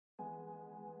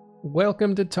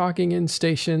Welcome to Talking in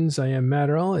Stations. I am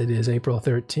Matterall. It is April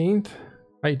 13th.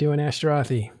 How you doing,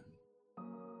 Ashtarothi?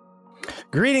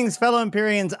 Greetings, fellow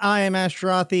Empyreans. I am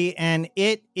Ashtarothi, and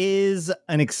it is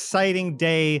an exciting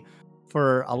day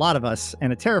for a lot of us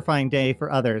and a terrifying day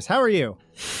for others. How are you?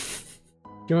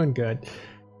 Doing good.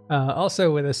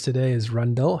 Also with us today is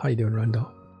Rundle. How you doing,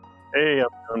 Rundle? Hey, I'm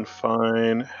doing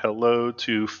fine. Hello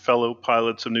to fellow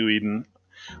pilots of New Eden.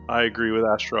 I agree with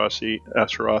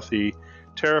Ashtarothi.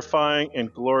 Terrifying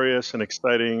and glorious and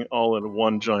exciting all in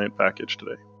one giant package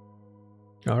today.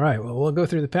 All right. Well, we'll go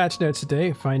through the patch notes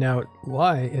today, find out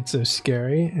why it's so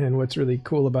scary and what's really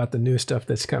cool about the new stuff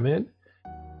that's come in.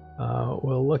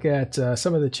 We'll look at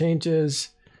some of the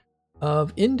changes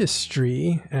of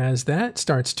industry as that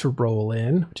starts to roll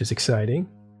in, which is exciting.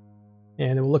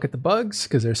 And then we'll look at the bugs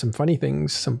because there's some funny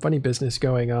things, some funny business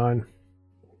going on.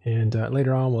 And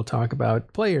later on, we'll talk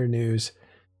about player news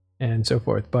and so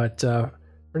forth. But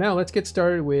for now, let's get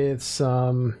started with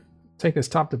some, take this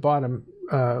top to bottom.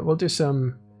 We'll do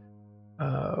some,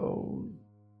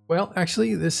 well,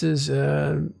 actually, this is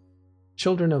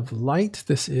Children of Light.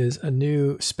 This is a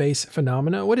new space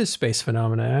phenomena. What is space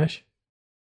phenomena, Ash?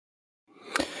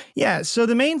 Yeah, so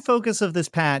the main focus of this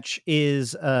patch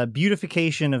is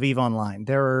beautification of EVE Online.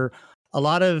 There are a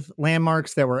lot of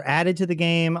landmarks that were added to the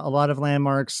game, a lot of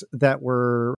landmarks that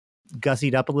were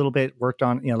gussied up a little bit, worked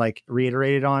on, like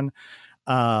reiterated on,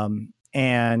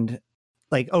 and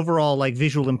like overall like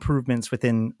visual improvements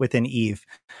within EVE.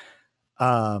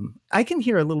 I can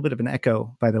hear a little bit of an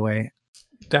echo, by the way.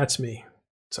 That's me.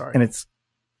 Sorry. And it's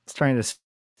trying to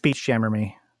speech jammer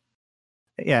me.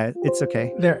 Yeah, it's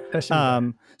okay. There.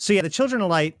 So yeah, the Children of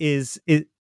Light is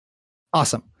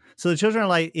awesome. So the Children of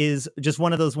Light is just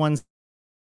one of those ones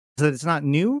that it's not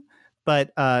new,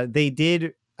 but they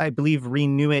did, I believe,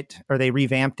 renew it, or they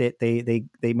revamped it.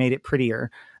 They made it prettier.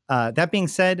 That being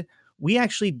said, we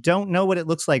actually don't know what it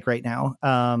looks like right now.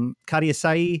 Katia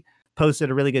Sai posted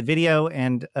a really good video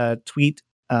and a tweet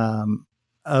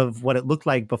of what it looked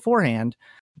like beforehand,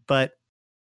 but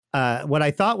what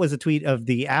I thought was a tweet of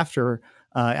the after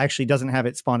actually doesn't have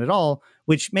it spawned at all,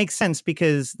 which makes sense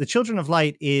because the Children of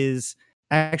Light is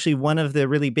actually one of the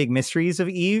really big mysteries of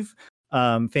EVE.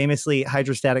 Famously,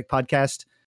 Hydrostatic podcast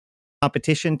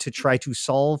competition to try to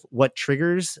solve what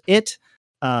triggers it.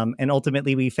 And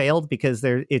ultimately we failed because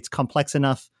it's complex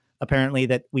enough, apparently,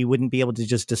 that we wouldn't be able to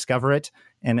just discover it.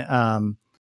 And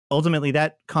ultimately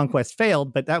that conquest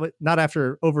failed, but that was not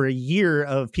after over a year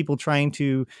of people trying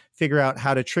to figure out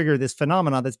how to trigger this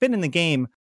phenomenon that's been in the game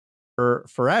for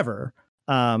forever.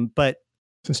 But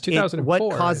since 2004,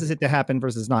 what causes it to happen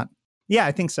versus not? Yeah,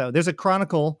 I think so. There's a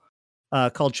chronicle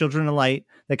called Children of Light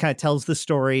that kind of tells the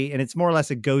story, and it's more or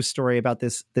less a ghost story about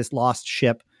this lost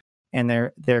ship and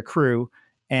their crew.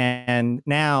 And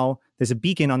now there's a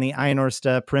beacon on the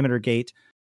Ionorsta perimeter gate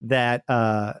that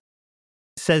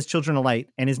says Children of Light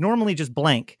and is normally just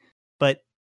blank, but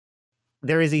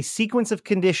there is a sequence of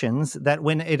conditions that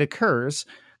when it occurs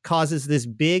causes this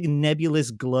big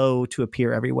nebulous glow to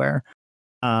appear everywhere.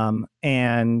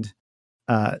 And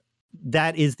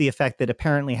that is the effect that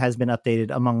apparently has been updated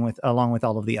along with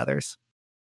all of the others.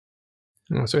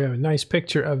 So we have a nice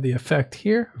picture of the effect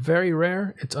here. Very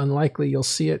rare. It's unlikely you'll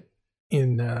see it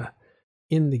in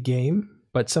the game,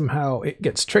 but somehow it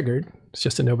gets triggered. It's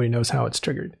just that nobody knows how it's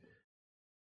triggered.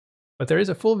 But there is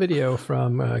a full video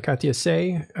from Katia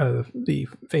Sai, the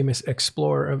famous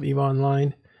explorer of EVE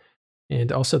Online,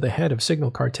 and also the head of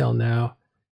Signal Cartel now.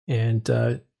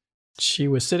 And she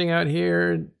was sitting out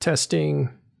here testing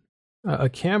a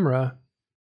camera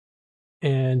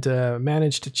and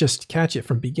managed to just catch it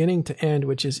from beginning to end,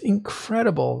 which is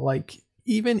incredible. Like,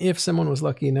 even if someone was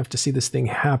lucky enough to see this thing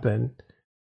happen,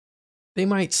 they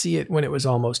might see it when it was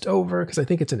almost over, because I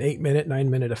think it's an 8-minute,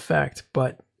 9-minute effect,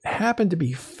 but happened to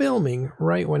be filming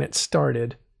right when it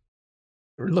started,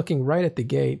 looking right at the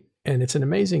gate, and it's an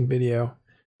amazing video.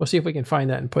 We'll see if we can find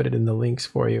that and put it in the links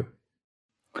for you.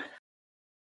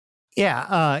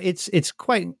 Yeah, it's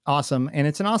quite awesome, and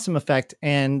it's an awesome effect.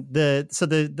 And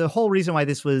the whole reason why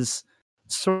this was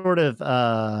sort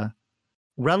of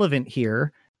relevant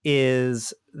here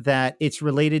is that it's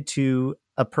related to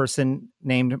a person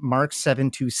named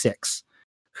Mark726,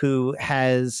 who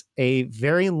has a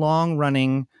very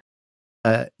long-running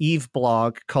EVE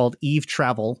blog called EVE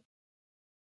Travel,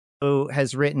 who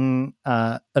has written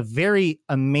a very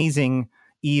amazing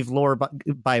EVE lore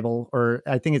Bible, or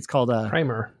I think it's called a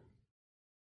Primer.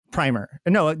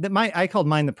 No, I called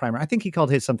mine the Primer. I think he called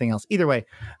his something else. Either way,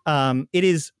 it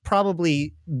is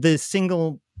probably the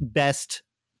single best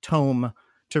tome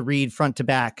to read front to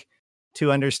back to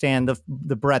understand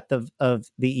the breadth of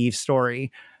the EVE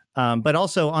story. But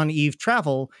also on Eve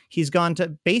Travel, he's gone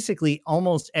to basically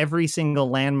almost every single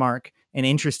landmark and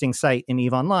interesting site in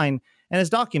Eve Online and has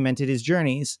documented his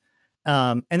journeys.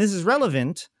 And this is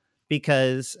relevant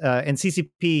because, and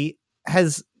CCP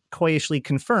has coyishly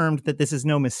confirmed that this is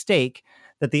no mistake,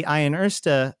 that the Iron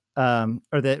Ursta,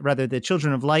 the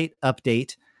Children of Light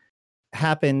update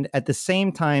happened at the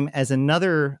same time as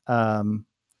another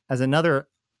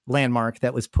landmark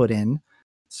that was put in.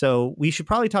 So we should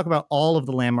probably talk about all of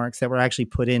the landmarks that were actually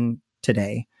put in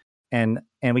today, and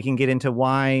we can get into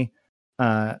why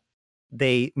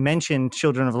they mentioned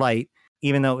Children of Light,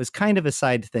 even though it was kind of a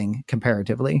side thing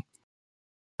comparatively.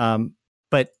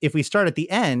 But if we start at the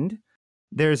end,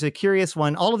 there's a curious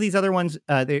one. All of these other ones,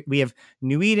 we have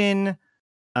New Eden.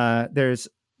 There's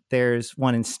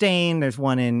one in Stain. There's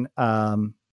one in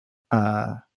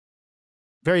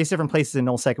various different places in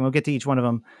Nullsec, and we'll get to each one of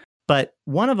them. But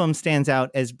one of them stands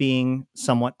out as being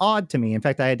somewhat odd to me. In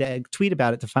fact, I had to tweet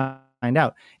about it to find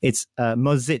out. It's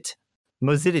Mozzit.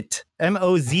 Mozzidit.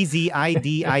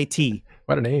 Mozzidit.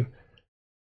 What a name.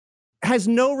 Has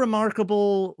no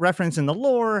remarkable reference in the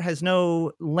lore, has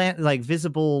no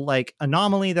visible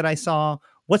anomaly that I saw.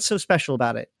 What's so special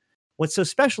about it? What's so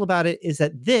special about it is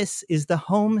that this is the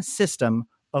home system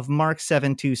of Mark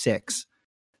 726.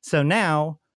 So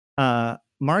now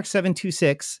Mark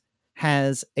 726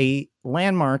 has a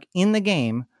landmark in the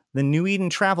game, the New Eden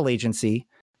Travel Agency,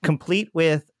 complete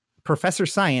with Professor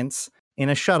Science in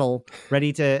a shuttle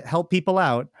ready to help people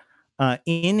out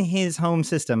in his home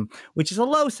system, which is a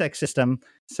low-sec system.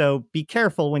 So be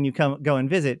careful when you go and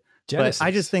visit. Genesis. But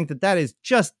I just think that is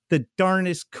just the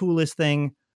darnest coolest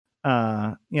thing.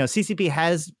 CCP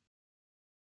has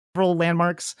several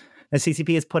landmarks that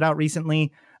CCP has put out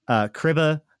recently.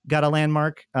 Kriba got a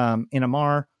landmark in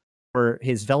Amar for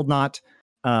his Veldnot.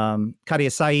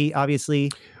 Kadia Sai,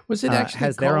 obviously, was it actually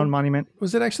has their own monument.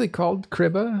 Was it actually called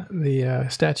Kriba, the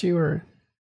statue, or?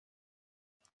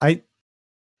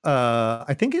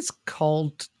 I think it's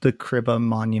called the Kriba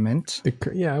Monument.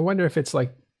 I wonder if it's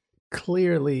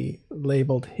clearly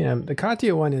labeled him. The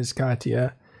Katia one is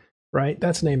Katia, right?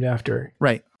 That's named after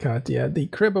Katia. The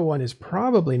Kriba one is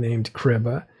probably named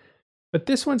Kriba, but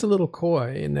this one's a little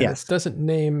coy in that it doesn't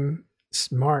name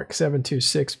Mark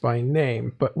 726 by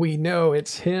name, but we know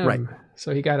it's him. Right.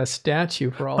 So he got a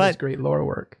statue for all his great lore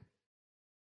work.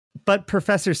 But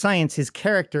Professor Science, his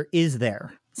character, is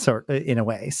there, sort of, in a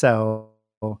way. So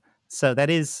that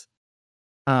is,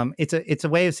 it's a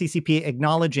way of CCP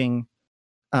acknowledging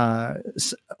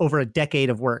over a decade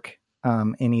of work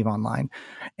in EVE Online,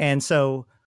 and so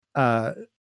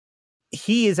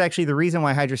he is actually the reason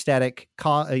why Hydrostatic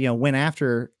went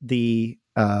after the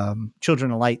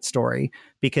Children of Light story,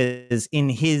 because in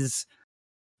his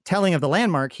telling of the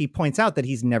landmark, he points out that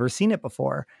he's never seen it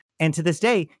before, and to this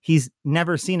day, he's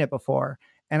never seen it before.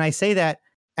 And I say that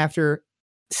after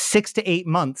 6 to 8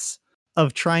 months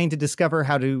of trying to discover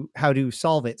how to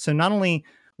solve it. So not only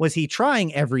was he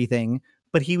trying everything,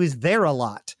 but he was there a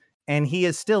lot, and he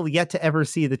is still yet to ever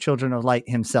see the Children of Light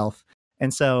himself.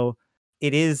 And so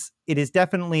it is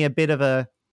definitely a bit of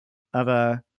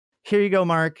a here you go,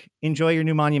 Mark, enjoy your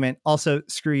new monument. Also,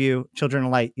 screw you, Children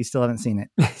of Light, you still haven't seen it.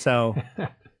 So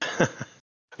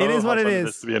it is what it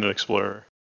is. To be an explorer.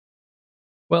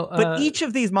 Well, but each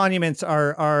of these monuments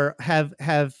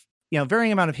have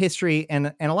varying amount of history,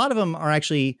 and a lot of them are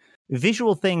actually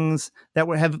visual things that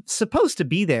have supposed to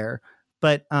be there,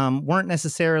 but weren't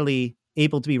necessarily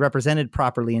able to be represented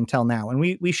properly until now. And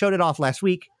we showed it off last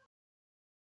week,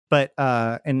 but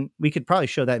and we could probably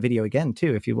show that video again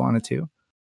too if you wanted to.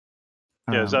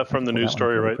 Yeah, is that from the news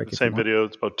story, right? The same video.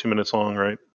 It's about 2 minutes long,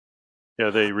 right? Yeah,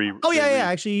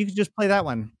 actually, you could just play that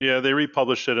one. Yeah, they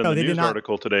republished it in the news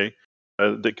article today.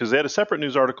 Because they had a separate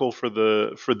news article for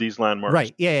these landmarks,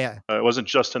 right? Yeah. It wasn't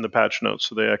just in the patch notes,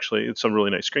 so it's some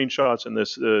really nice screenshots. And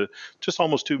this just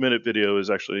almost 2-minute video is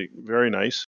actually very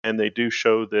nice. And they do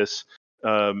show this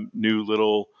new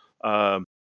little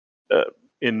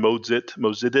in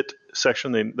Mozzidit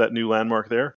section, that new landmark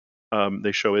there.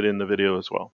 They show it in the video as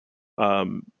well.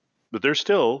 But there's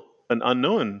still an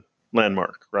unknown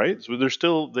landmark, right?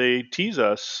 So they tease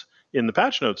us in the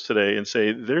patch notes today and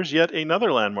say there's yet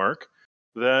another landmark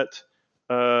that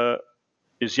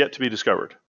is yet to be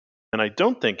discovered. And I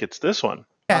don't think it's this one.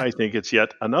 Yeah. I think it's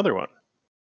yet another one.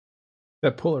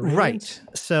 That polar radiance? Right.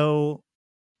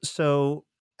 So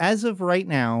as of right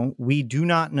now, we do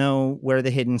not know where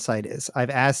the hidden site is. I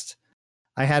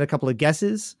had a couple of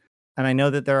guesses, and I know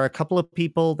that there are a couple of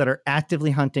people that are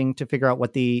actively hunting to figure out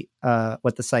what the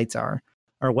sites are,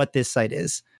 or what this site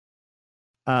is.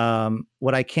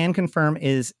 What I can confirm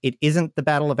is it isn't the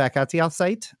Battle of Akatioth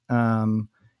site.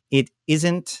 It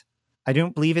isn't. I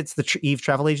don't believe it's the Eve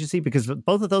Travel Agency, because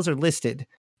both of those are listed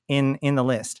in the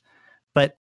list.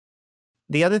 But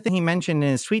the other thing he mentioned in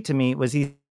his tweet to me was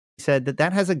he said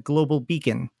that has a global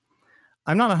beacon.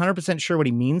 I'm not 100% sure what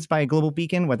he means by a global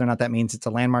beacon, whether or not that means it's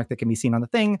a landmark that can be seen on the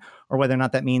thing, or whether or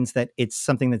not that means that it's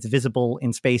something that's visible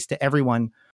in space to everyone,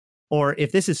 or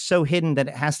if this is so hidden that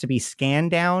it has to be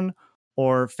scanned down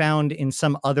or found in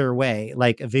some other way,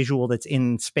 like a visual that's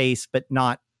in space but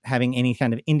not having any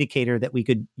kind of indicator that we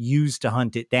could use to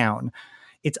hunt it down.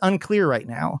 It's unclear right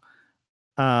now.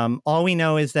 All we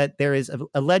know is that there is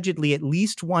allegedly at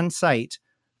least one site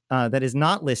that is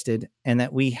not listed and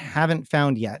that we haven't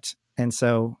found yet. And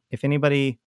so if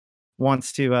anybody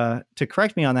wants to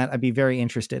correct me on that, I'd be very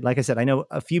interested. Like I said, I know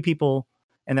a few people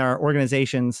and there are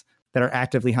organizations that are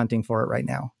actively hunting for it right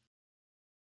now.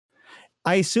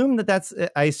 I assume that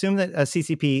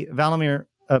CCP, Valamir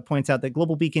points out that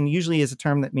global beacon usually is a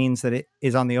term that means that it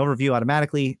is on the overview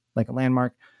automatically, like a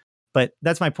landmark. But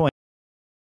that's my point.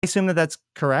 I assume that that's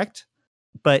correct.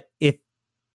 But if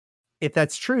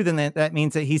that's true, then that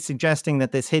means that he's suggesting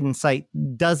that this hidden site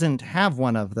doesn't have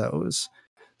one of those.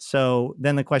 So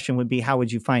then the question would be, how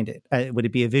would you find it? Would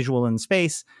it be a visual in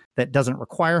space that doesn't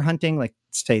require hunting, like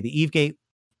say the Eve Gate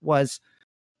was,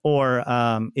 or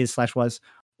was,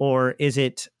 or is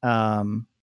it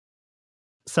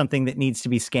something that needs to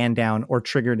be scanned down or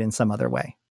triggered in some other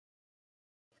way?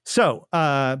 So,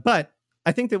 but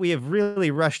I think that we have really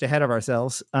rushed ahead of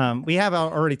ourselves. We have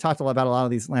already talked about a lot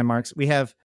of these landmarks. We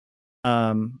have,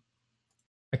 I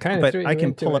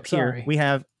can pull up here. We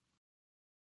have,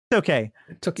 it's okay.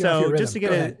 So just to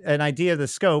get an idea of the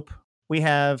scope, we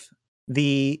have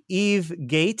the Eve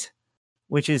Gate,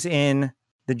 which is in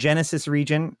the Genesis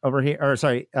region over here, or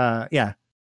sorry,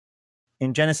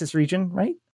 in Genesis region,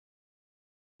 right?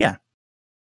 Yeah.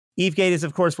 Eve Gate is,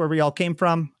 of course, where we all came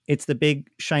from. It's the big,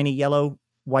 shiny, yellow,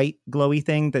 white, glowy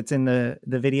thing that's in the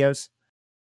videos.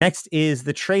 Next is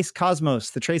the Trace Cosmos.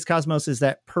 The Trace Cosmos is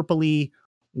that purpley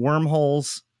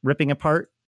wormholes ripping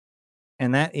apart.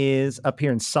 And that is up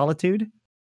here in Solitude,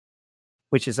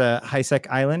 which is a high-sec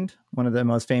island, one of the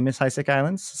most famous high-sec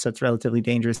islands. So it's relatively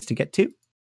dangerous to get to.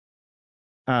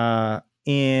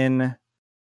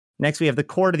 Next, we have the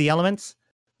Core to the Elements,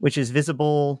 which is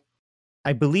visible.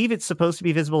 I believe it's supposed to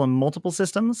be visible in multiple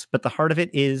systems, but the heart of it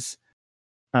is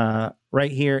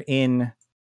right here in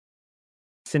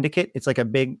Syndicate. It's like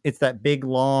it's that big,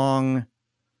 long,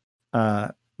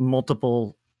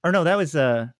 multiple, or no, that was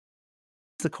the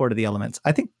Core to the Elements.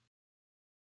 I'm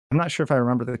not sure if I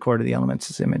remember the Core to the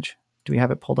Elements image. Do we have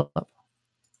it pulled up?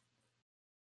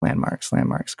 Landmarks,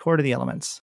 Core to the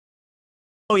Elements.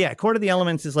 Oh yeah, Core to the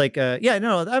Elements is like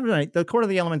I'm right. The Core to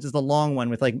the Elements is the long one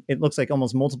with it looks like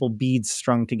almost multiple beads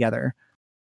strung together.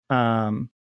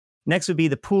 Next would be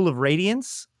the Pool of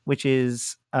Radiance, which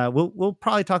is we'll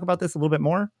probably talk about this a little bit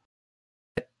more.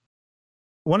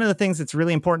 One of the things that's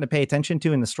really important to pay attention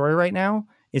to in the story right now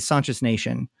is Saunchus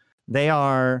Nation. They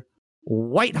are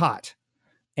white hot,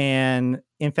 and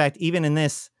in fact, even in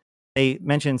this, they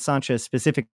mentioned Saunchus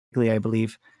specifically, I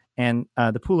believe, and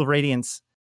the Pool of Radiance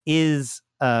is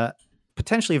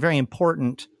potentially a very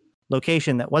important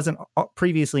location that wasn't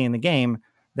previously in the game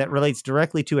that relates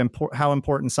directly to how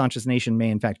important Saunchus Nation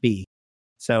may in fact be.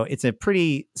 So it's a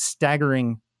pretty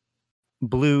staggering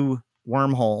blue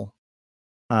wormhole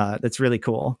that's really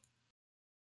cool.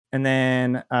 And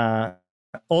then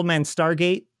Old Man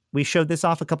Stargate, we showed this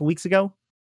off a couple weeks ago.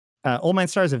 Old Man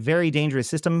Star is a very dangerous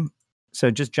system.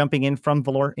 So just jumping in from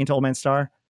Valor into Old Man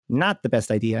Star, not the best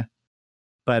idea.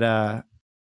 But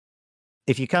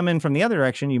if you come in from the other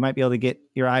direction, you might be able to get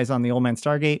your eyes on the Old Man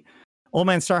Stargate. Old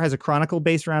Man Star has a chronicle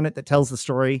based around it that tells the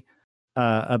story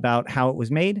about how it was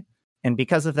made. And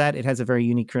because of that, it has a very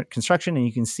unique construction, and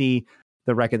you can see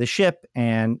the wreck of the ship.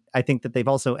 And I think that they've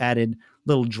also added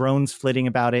little drones flitting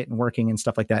about it and working and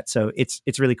stuff like that. So it's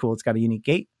really cool. It's got a unique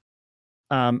gate.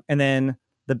 And then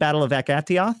the Battle of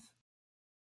Akatioth,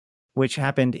 which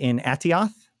happened in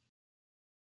Atioth,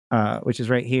 which is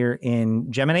right here in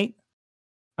Geminate.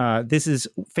 This is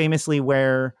famously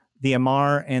where the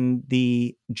Amarr and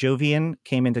the Jovian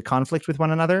came into conflict with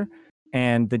one another,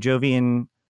 and the Jovian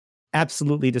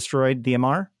absolutely destroyed the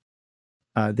Amarr.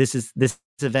 This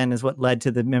event is what led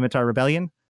to the Minmatar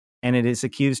Rebellion, and it is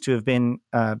accused to have been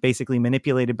basically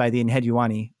manipulated by the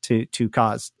Enheduanni to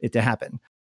cause it to happen.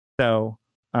 So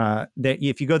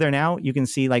if you go there now, you can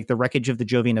see the wreckage of the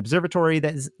Jovian Observatory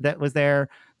that was there.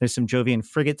 There's some Jovian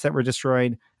frigates that were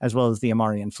destroyed, as well as the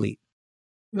Amarian fleet.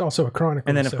 There's also a chronicle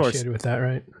and then, associated with that,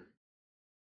 right?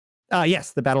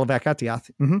 Yes, the Battle of Akatioth.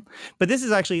 Mm-hmm. But this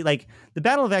is actually the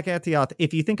Battle of Akatioth.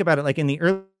 If you think about it, in the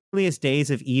earliest days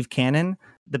of EVE canon,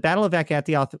 the Battle of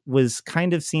Akatioth was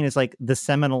kind of seen as like the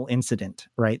seminal incident,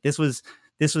 right? This was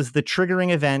the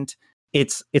triggering event.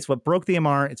 It's what broke the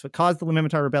Amarr. It's what caused the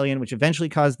Lumimitar Rebellion, which eventually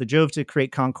caused the Jove to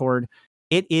create Concord.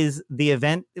 It is the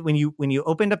event when you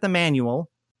opened up the manual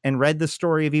and read the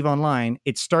story of EVE Online,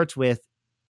 it starts with,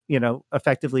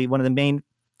 effectively one of the main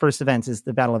first events is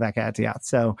the Battle of Akatioth.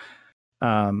 So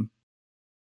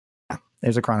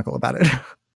there's a chronicle about it.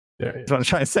 Yeah, That's what I'm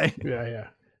trying to say. Yeah.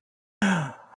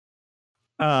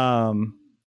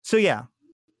 So yeah,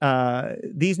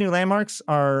 these new landmarks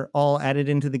are all added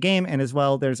into the game, and as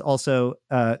well, there's also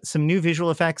some new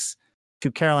visual effects to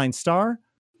Caroline Star,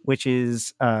 which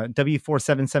is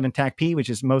W477 TAC-P, which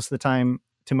is most of the time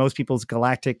to most people's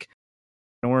galactic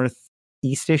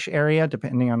northeastish area,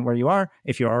 depending on where you are.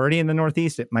 If you're already in the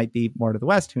northeast, it might be more to the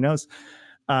west. Who knows?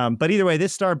 But either way,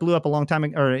 this star blew up a long time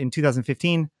ago, or in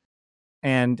 2015,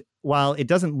 and while it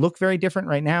doesn't look very different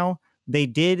right now, they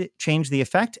did change the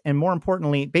effect. And more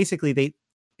importantly, basically,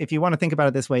 if you want to think about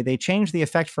it this way, they changed the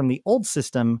effect from the old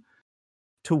system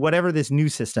to whatever this new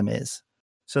system is.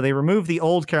 So they removed the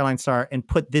old Caroline Star and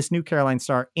put this new Caroline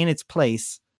Star in its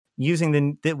place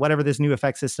using the whatever this new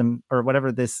effect system or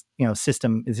whatever this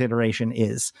system iteration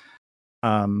is.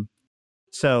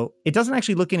 So it doesn't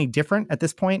actually look any different at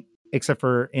this point, except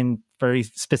for in very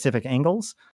specific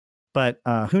angles. But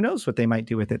who knows what they might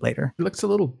do with it later. It looks a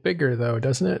little bigger, though,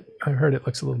 doesn't it? I heard it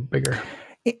looks a little bigger.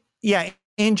 Yeah,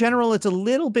 in general, it's a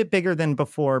little bit bigger than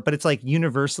before, but it's like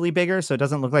universally bigger. So it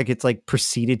doesn't look like it's like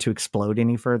proceeded to explode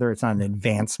any further. It's not an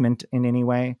advancement in any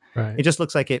way. Right. It just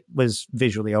looks like it was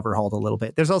visually overhauled a little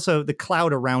bit. There's also the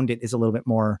cloud around it is a little bit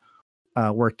more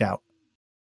worked out.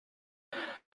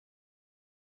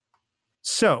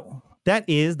 So that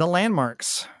is the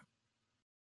landmarks.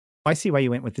 I see why you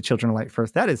went with the Children of Light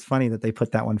first. That is funny that they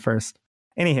put that one first.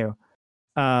 Anywho,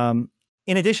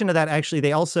 in addition to that, actually,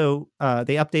 they also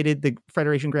they updated the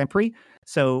Federation Grand Prix.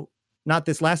 So not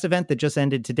this last event that just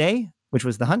ended today, which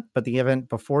was the hunt, but the event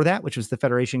before that, which was the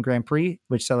Federation Grand Prix,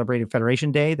 which celebrated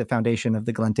Federation Day, the foundation of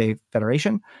the Gallente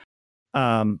Federation.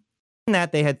 In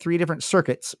that, they had 3 different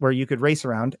circuits where you could race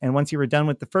around. And once you were done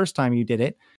with the first time you did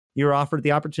it, you were offered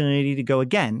the opportunity to go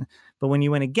again. But when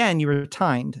you went again, you were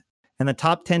timed. And the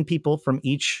top 10 people from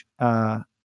each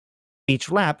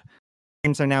lap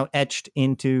names are now etched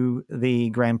into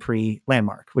the Grand Prix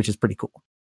landmark, which is pretty cool.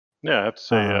 Yeah, I have to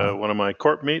say, one of my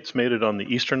corp mates made it on the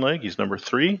Eastern leg. He's number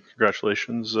 3.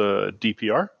 Congratulations,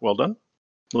 DPR. Well done.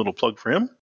 A little plug for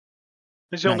him.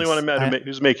 He's the only one I met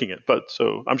who's making it. But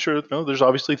so I'm sure there's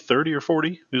obviously 30 or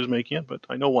 40 who's making it, but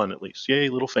I know one at least. Yay,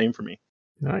 little fame for me.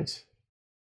 Nice.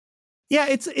 Yeah,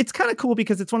 it's kind of cool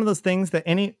because it's one of those things that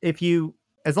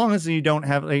as long as you don't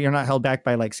have, you're not held back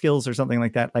by like skills or something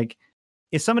like that. Like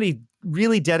if somebody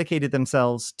really dedicated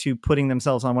themselves to putting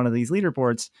themselves on one of these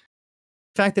leaderboards,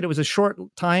 the fact that it was a short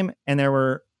time and there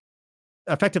were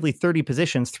effectively 30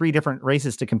 positions, 3 different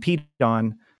races to compete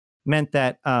on, meant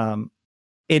that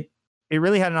it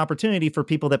really had an opportunity for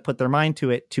people that put their mind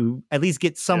to it to at least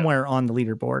get somewhere on the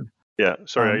leaderboard. Yeah.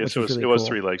 Sorry. I guess it was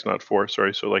 3 legs, not 4.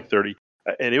 Sorry. So like 30,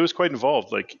 and it was quite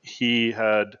involved. Like he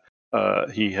had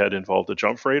involved a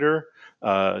jump freighter,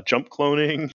 jump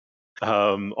cloning,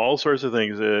 all sorts of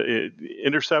things.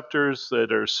 Interceptors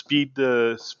that are speed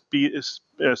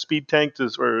tanked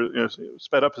or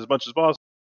sped up as much as possible.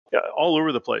 Yeah, all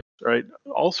over the place, right?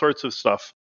 All sorts of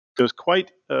stuff. It was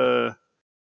quite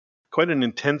an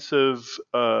intensive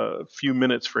few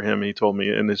minutes for him. He told me,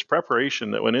 and his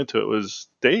preparation that went into it was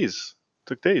days. It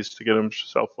took days to get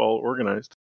himself all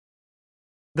organized.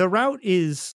 The route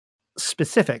is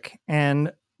specific,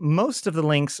 and most of the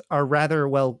links are rather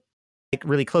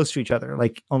really close to each other,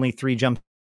 like only 3 jumps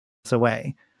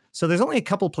away. So there's only a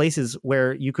couple places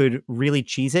where you could really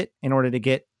cheese it in order to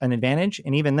get an advantage.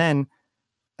 And even then,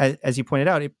 as you pointed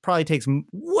out, it probably takes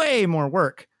way more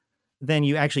work than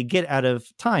you actually get out of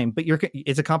time, but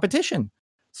it's a competition.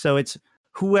 So it's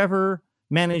whoever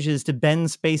manages to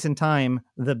bend space and time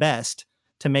the best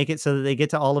to make it so that they get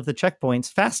to all of the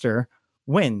checkpoints faster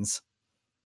wins.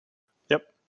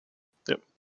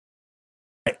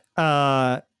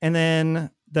 And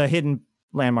then the hidden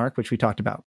landmark, which we talked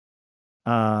about.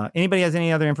 Anybody has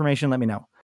any other information, let me know.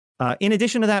 In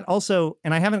addition to that, also,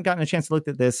 and I haven't gotten a chance to look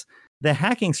at this, the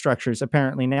hacking structures,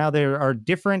 apparently now there are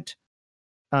different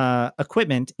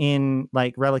equipment in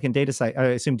like Relic and data site, I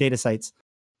assume data sites,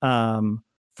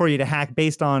 for you to hack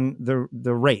based on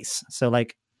the race. So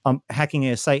like hacking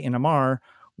a site in Amarr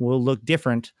will look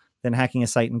different than hacking a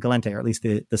site in Gallente, or at least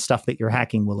the stuff that you're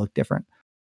hacking will look different.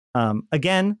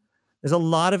 Again, there's a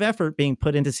lot of effort being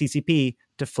put into CCP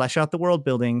to flesh out the world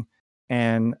building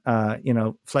and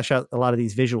flesh out a lot of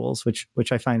these visuals,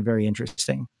 which I find very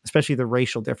interesting, especially the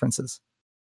racial differences.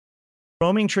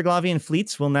 Roaming Triglavian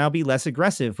fleets will now be less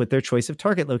aggressive with their choice of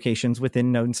target locations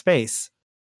within known space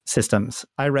systems.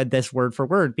 I read this word for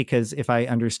word because if I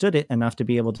understood it enough to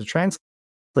be able to translate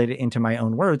it into my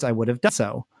own words, I would have done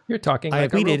so. You're talking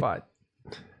like a robot.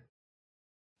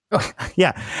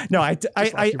 Yeah. No, I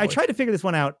tried to figure this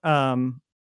one out.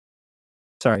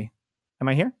 Sorry. Am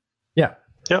I here? Yeah.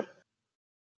 Yep.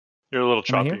 You're a little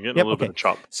choppy. You're getting a little bit of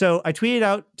chop. So I tweeted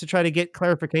out to try to get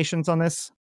clarifications on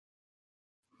this.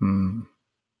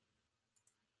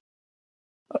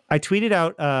 I tweeted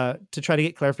out to try to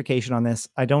get clarification on this.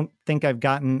 I don't think I've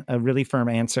gotten a really firm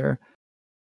answer.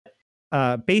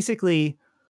 Basically,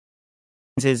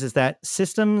 is that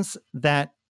systems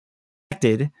that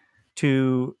connected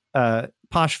to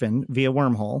Poshvin via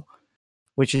wormhole,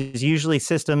 which is usually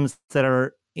systems that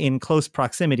are in close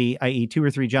proximity, i.e. 2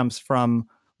 or 3 jumps from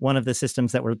one of the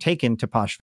systems that were taken to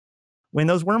Poshvin. When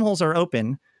those wormholes are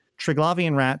open,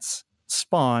 Triglavian rats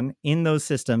spawn in those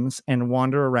systems and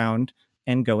wander around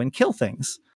and go and kill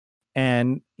things.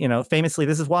 And, famously,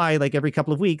 this is why, like, every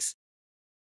couple of weeks,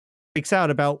 freaks out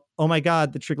about, oh my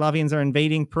God, the Triglavians are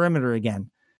invading perimeter again.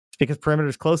 It's because perimeter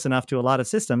is close enough to a lot of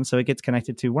systems, so it gets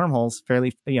connected to wormholes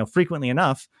fairly, frequently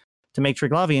enough to make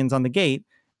Triglavians on the gate.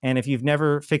 And if you've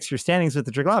never fixed your standings with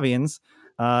the Triglavians,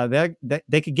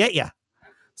 they could get you.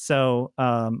 So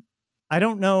I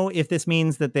don't know if this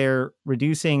means that they're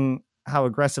reducing how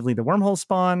aggressively the wormholes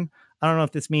spawn. I don't know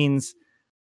if this means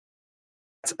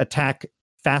attack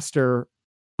faster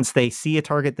once they see a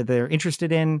target that they're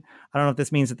interested in. I don't know if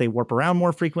this means that they warp around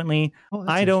more frequently.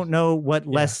 I don't know what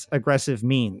less aggressive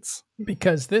means.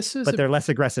 Because they're less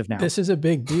aggressive now. This is a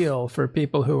big deal for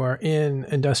people who are in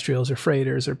industrials or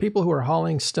freighters, or people who are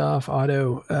hauling stuff,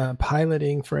 auto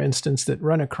piloting, for instance, that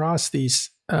run across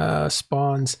these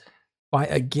spawns by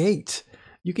a gate.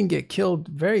 You can get killed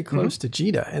very close to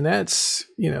Jedha, and that's,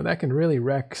 that can really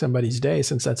wreck somebody's day,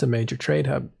 since that's a major trade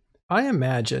hub. I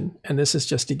imagine, and this is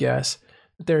just a guess,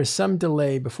 that there is some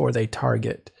delay before they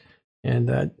target,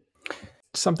 and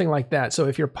something like that. So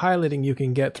if you're piloting, you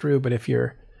can get through, but if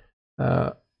you're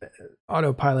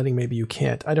autopiloting, maybe you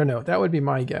can't. I don't know. That would be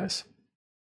my guess.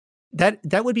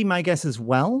 That would be my guess as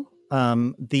well.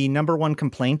 The number one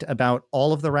complaint about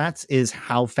all of the rats is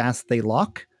how fast they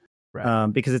lock. Right.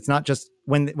 Because it's not just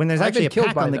when there's actually a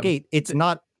pack on the gate, it's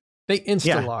not. They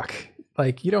insta-lock.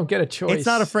 Like, you don't get a choice. It's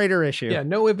not a freighter issue. Yeah,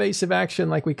 no evasive action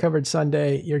like we covered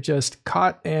Sunday. You're just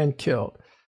caught and killed.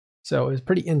 So it's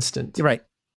pretty instant. You're right.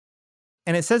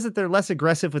 And it says that they're less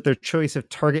aggressive with their choice of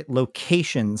target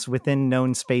locations within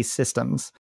known space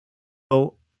systems.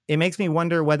 So it makes me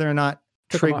wonder whether or not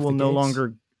Trig will no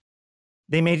longer.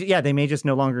 They may just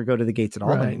no longer go to the gates at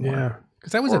all anymore. Yeah,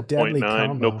 because that was a deadly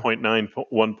combo. No 0.9,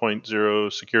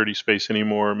 1.0 security space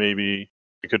anymore. Maybe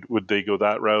would they go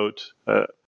that route?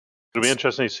 It'll be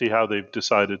interesting to see how they've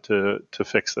decided to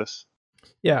fix this.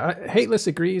 Yeah, Hateless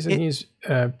agrees, and he's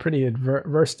pretty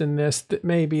versed in this, that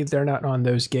maybe they're not on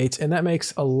those gates, and that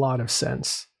makes a lot of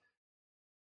sense.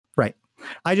 Right.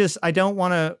 I don't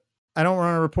want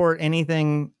to report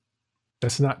anything.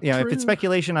 That's not true. If it's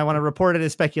speculation, I want to report it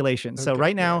as speculation. Okay, so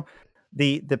right now,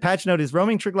 the patch note is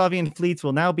roaming Triglavian fleets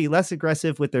will now be less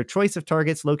aggressive with their choice of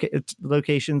targets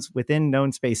locations within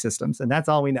known space systems, and that's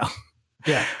all we know.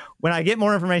 Yeah. When I get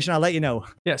more information, I'll let you know.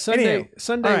 Yeah, Sunday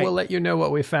we'll let you know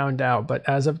what we found out. But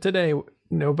as of today,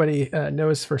 nobody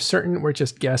knows for certain. We're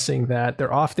just guessing that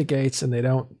they're off the gates and they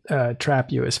don't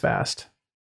trap you as fast.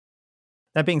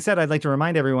 That being said, I'd like to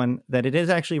remind everyone that it is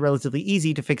actually relatively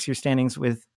easy to fix your standings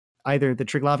with either the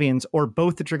Triglavians or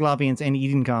both the Triglavians and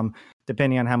Edencom,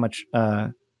 depending on how much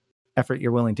effort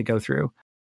you're willing to go through.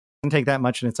 It doesn't take that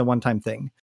much, and it's a one-time thing.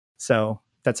 So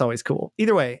that's always cool.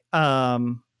 Either way,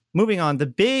 moving on, the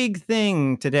big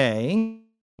thing today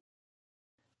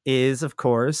is, of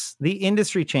course, the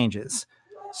industry changes.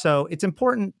 So it's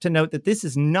important to note that this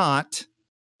is not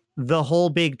the whole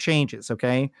big changes,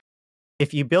 okay?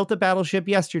 If you built a battleship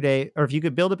yesterday, or if you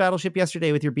could build a battleship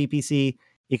yesterday with your BPC,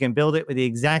 you can build it with the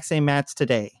exact same mats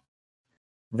today.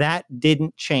 That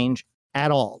didn't change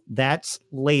at all. That's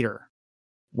later.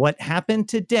 What happened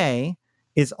today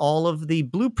is all of the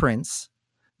blueprints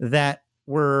that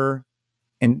were,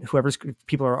 and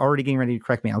people are already getting ready to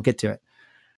correct me, I'll get to it.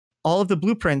 All of the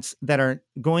blueprints that are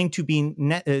going to be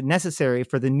necessary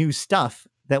for the new stuff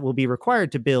that will be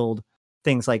required to build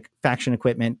things like faction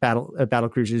equipment, battle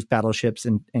cruisers, battleships,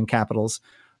 and capitals,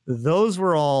 those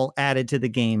were all added to the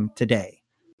game today.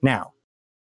 Now,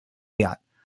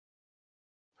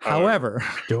 however,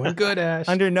 doing good, Ash.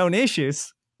 Under known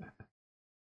issues,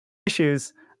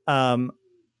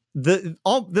 pretty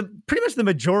much the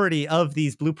majority of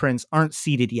these blueprints aren't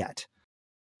seeded yet.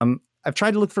 I've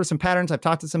tried to look for some patterns. I've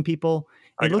talked to some people.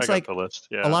 It looks like the list.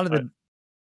 Yeah, a lot of the.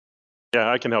 Yeah,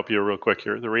 I can help you real quick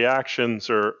here. The reactions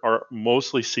are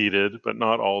mostly seeded, but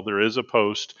not all. There is a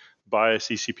post by a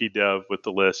CCP dev with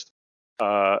the list.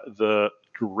 The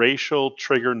racial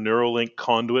trigger Neuralink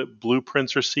conduit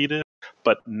blueprints are seeded,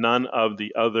 but none of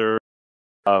the other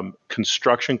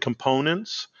construction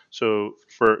components. So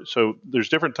there's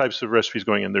different types of recipes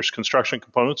going in. There's construction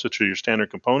components, which are your standard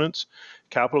components.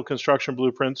 Capital construction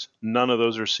blueprints, none of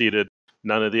those are seeded.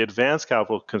 None of the advanced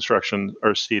capital construction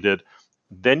are seeded.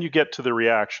 Then you get to the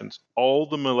reactions. All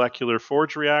the molecular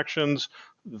forge reactions,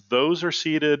 those are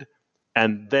seeded.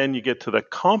 And then you get to the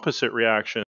composite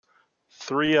reactions.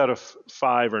 3 out of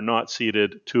 5 are not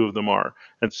seeded. 2 of them are.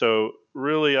 And so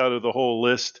really out of the whole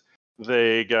list,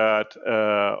 they got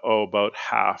about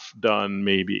half done,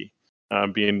 maybe,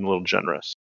 being a little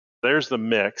generous. There's the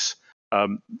mix.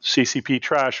 CCP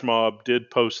Trash Mob did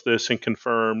post this and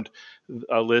confirmed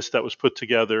a list that was put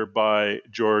together by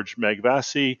George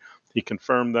Magvasi. He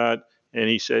confirmed that, and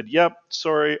he said, yep,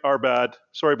 sorry, our bad.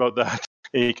 Sorry about that.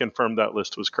 And he confirmed that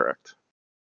list was correct.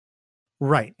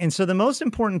 Right. And so the most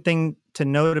important thing to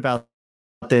note about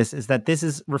this is that this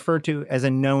is referred to as a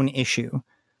known issue.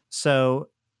 So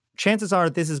chances are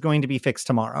this is going to be fixed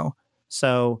tomorrow.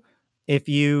 So if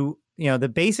you know, the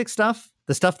basic stuff,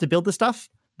 the stuff to build the stuff,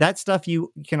 that stuff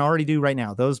you can already do right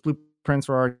now. Those blueprints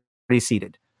were already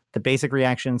seeded. The basic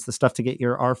reactions, the stuff to get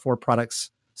your R4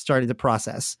 products started to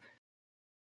process.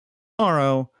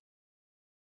 Tomorrow,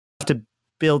 to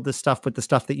build the stuff with the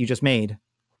stuff that you just made.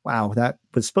 Wow, that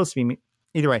was supposed to be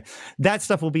either way. That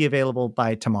stuff will be available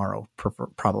by tomorrow,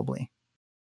 probably.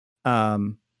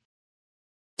 So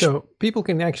people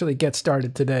can actually get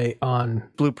started today on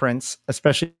blueprints,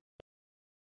 especially.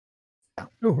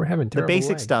 Oh, we're having the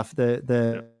basic stuff, the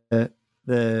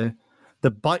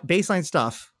baseline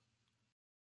stuff.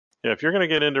 Yeah, if you're going to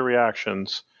get into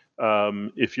reactions,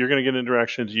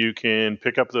 you can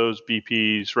pick up those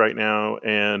BPs right now,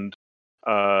 and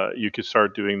you could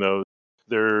start doing those.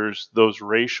 There's those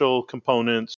racial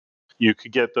components. You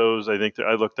could get those. I think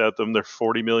I looked at them. They're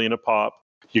 40 million a pop.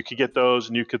 You could get those,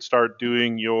 and you could start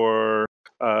doing your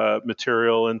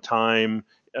material and time.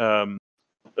 I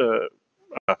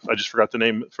just forgot the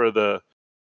name for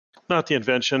not the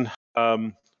invention,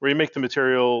 where you make the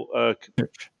material.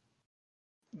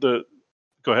 Go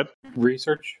ahead.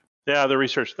 Research. Yeah, the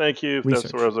research. Thank you. Research.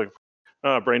 That's what I was like.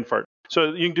 Brain fart.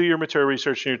 So you can do your material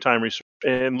research and your time research.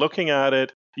 And looking at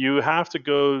it, you have to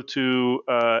go to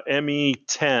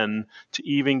ME10 to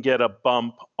even get a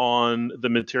bump on the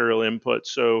material input.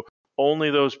 So only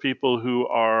those people who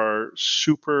are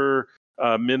super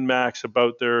min-max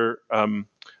about their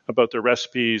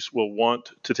recipes will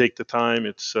want to take the time.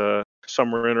 It's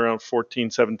somewhere in around 14,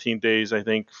 17 days, I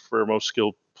think, for most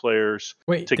skilled players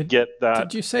get that.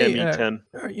 Did you say ME10.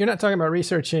 You're not talking about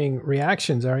researching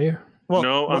reactions, are you? Well,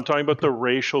 no, I'm talking about the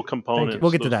racial components.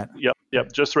 We'll get to that.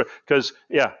 Yep. Just because,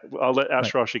 I'll let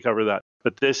Ashrashi cover that.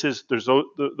 But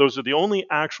those are the only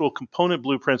actual component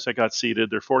blueprints that got seeded.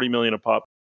 They're 40 million a pop,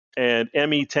 and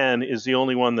ME10 is the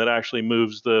only one that actually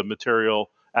moves the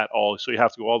material at all. So you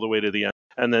have to go all the way to the end,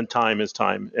 and then time is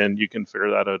time, and you can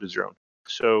figure that out as your own.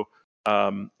 So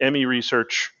ME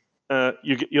research.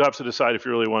 You have to decide if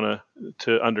you really want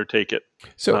to undertake it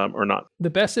or not. The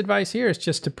best advice here is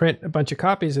just to print a bunch of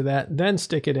copies of that, then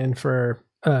stick it in for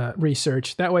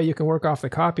research. That way you can work off the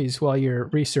copies while your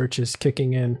research is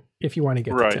kicking in if you want to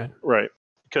get to 10. Right.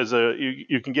 Because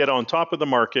you can get on top of the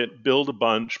market, build a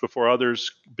bunch before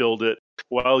others build it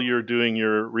while you're doing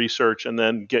your research, and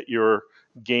then get your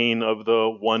gain of the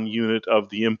 1 unit of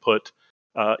the input,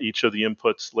 each of the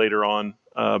inputs later on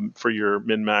for your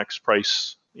min-max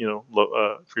price.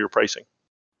 For your pricing.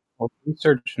 Well,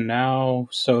 research now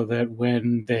so that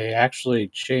when they actually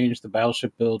change the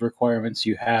battleship build requirements,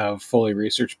 you have fully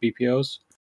researched BPOs.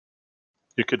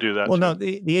 You could do that. Well, no,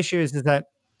 the issue is that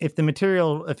if the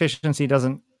material efficiency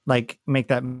doesn't make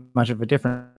that much of a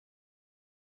difference,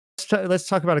 let's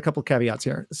talk about a couple caveats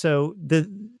here. So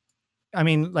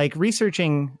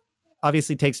researching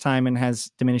obviously takes time and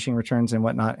has diminishing returns and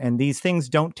whatnot, and these things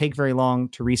don't take very long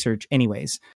to research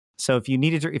anyways. So if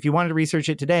you wanted to research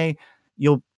it today,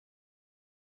 you'll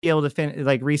be able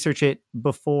to research it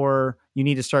before you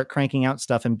need to start cranking out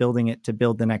stuff and building it to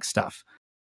build the next stuff.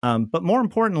 But more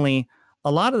importantly,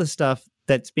 a lot of the stuff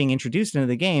that's being introduced into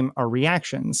the game are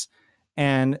reactions.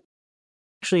 And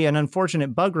actually an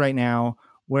unfortunate bug right now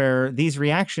where these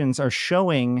reactions are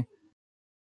showing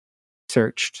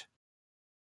searched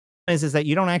is that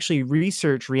you don't actually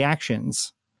research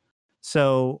reactions.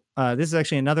 So this is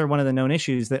actually another one of the known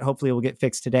issues that hopefully will get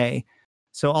fixed today.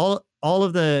 So all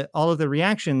of the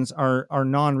reactions are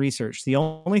non-research. The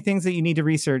only things that you need to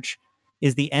research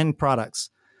is the end products.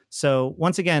 So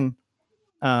once again,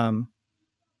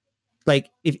 like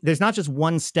if there's not just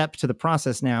one step to the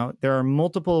process now, there are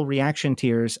multiple reaction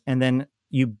tiers, and then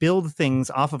you build things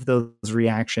off of those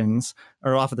reactions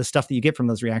or off of the stuff that you get from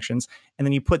those reactions, and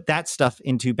then you put that stuff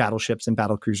into battleships and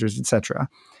battle cruisers, etc.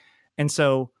 And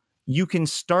so you can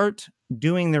start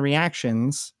doing the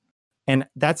reactions, and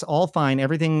that's all fine.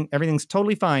 Everything's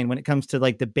totally fine when it comes to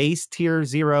like the base tier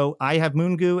 0. I have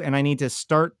Moon Goo and I need to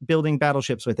start building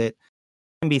battleships with it.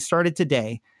 It can be started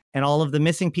today, and all of the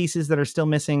missing pieces that are still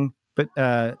missing, but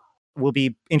will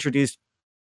be introduced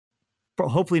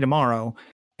hopefully tomorrow.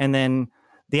 And then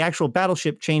the actual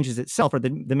battleship changes itself, or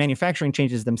the manufacturing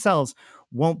changes themselves,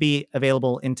 won't be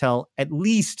available until at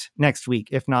least next week,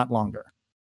 if not longer.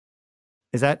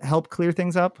 Does that help clear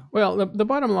things up? Well, the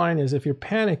bottom line is if you're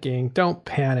panicking, don't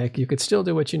panic. You could still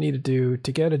do what you need to do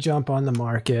to get a jump on the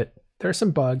market. There's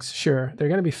some bugs, sure. They're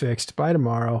going to be fixed by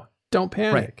tomorrow. Don't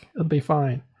panic. Right. It'll be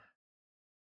fine.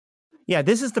 Yeah,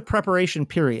 this is the preparation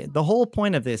period. The whole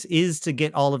point of this is to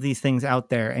get all of these things out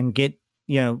there and get,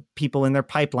 people in their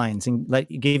pipelines and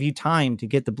give you time to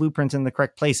get the blueprints in the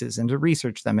correct places and to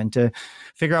research them and to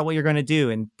figure out what you're going to do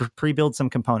and pre-build some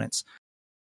components.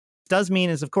 It does mean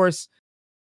is, of course,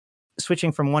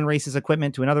 switching from one race's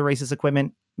equipment to another race's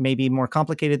equipment may be more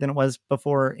complicated than it was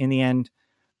before in the end.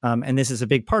 And this is a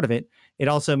big part of it. It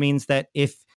also means that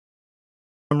if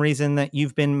for some reason that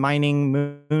you've been mining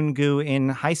Moon Goo in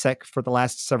HiSec for the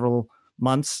last several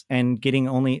months and getting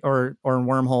only or in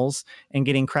wormholes and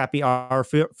getting crappy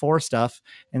R4 stuff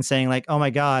and saying like, oh my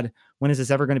God, when is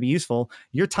this ever going to be useful?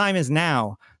 Your time is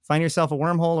now. Find yourself a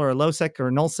wormhole or a low sec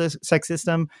or null sec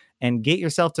system and get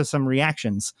yourself to some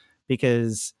reactions,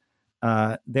 because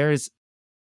I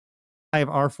have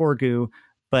R4 goo,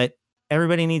 but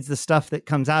everybody needs the stuff that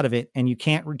comes out of it, and you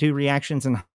can't do reactions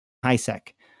in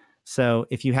HiSec. So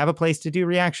if you have a place to do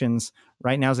reactions,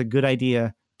 right now is a good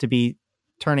idea to be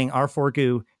turning R4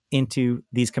 goo into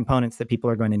these components that people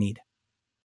are going to need.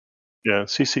 Yeah,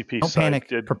 CCP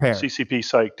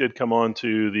Psych did come on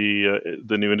to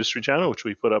the new industry channel, which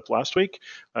we put up last week.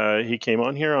 He came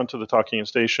on here onto the Talking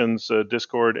Stations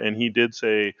Discord, and he did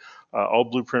say all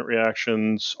blueprint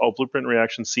reaction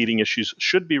seeding issues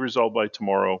should be resolved by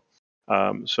tomorrow.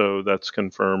 So that's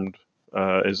confirmed,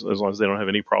 as long as they don't have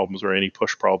any problems or any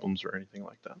push problems or anything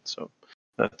like that. So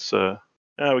that's we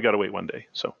got to wait one day.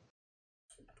 So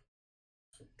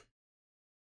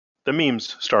the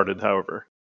memes started, however.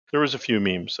 There was a few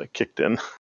memes that kicked in.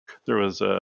 There was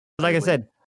like I said,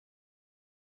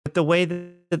 the way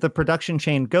that the production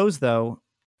chain goes, though,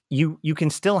 you can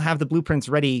still have the blueprints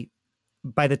ready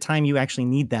by the time you actually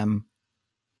need them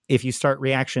if you start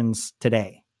reactions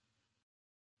today.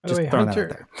 By the way,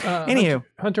 Hunter, anywho,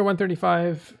 Hunter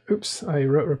 135. Oops, I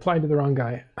replied to the wrong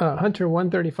guy. Hunter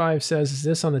 135 says, "Is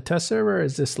this on the test server? Or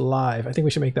is this live?" I think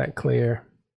we should make that clear.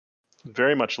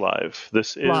 Very much live.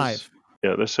 This is live.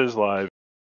 Yeah, this is live.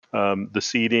 The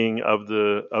seeding of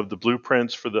the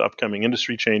blueprints for the upcoming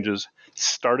industry changes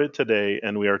started today,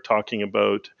 and we are talking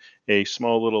about a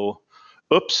small little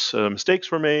mistakes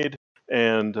were made,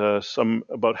 and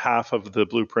about half of the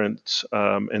blueprints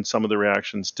and some of the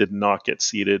reactions did not get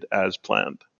seeded as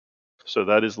planned. So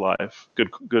that is live.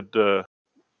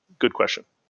 Good question.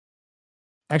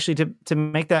 Actually, to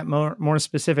make that more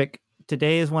specific,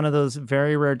 today is one of those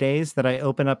very rare days that I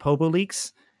open up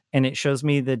HoboLeaks and it shows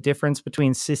me the difference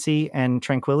between Sissy and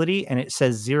Tranquility, and it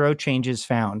says 0 changes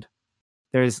found.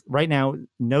 There's right now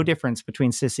no difference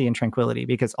between Sissy and Tranquility,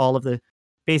 because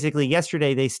basically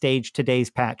yesterday they staged today's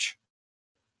patch.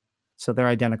 So they're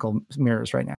identical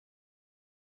mirrors right now.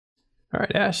 All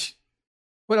right, Ash,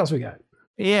 what else we got?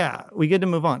 Yeah, we good to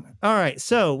move on. All right,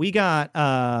 so we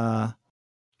got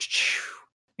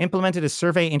implemented a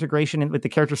survey integration with the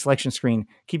character selection screen.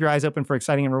 Keep your eyes open for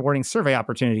exciting and rewarding survey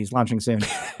opportunities launching soon.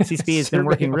 CSP has been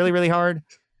working really, really hard.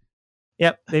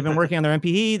 Yep, they've been working on their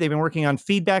MPE. They've been working on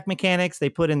feedback mechanics. They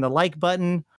put in the like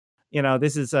button.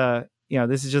 This is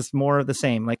just more of the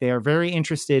same. Like, they are very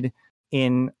interested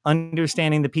in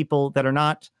understanding the people that are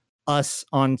not us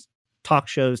on talk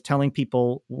shows telling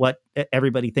people what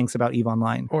everybody thinks about EVE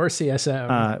Online or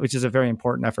CSM, which is a very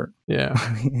important effort. Yeah,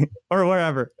 or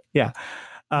wherever. Yeah.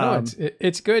 No,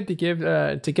 it's good to give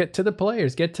to get to the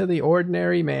players, get to the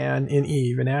ordinary man in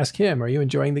EVE and ask him, are you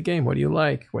enjoying the game? What do you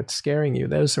like? What's scaring you?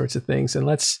 Those sorts of things. And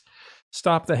let's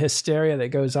stop the hysteria that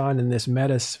goes on in this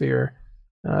metasphere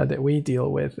that we deal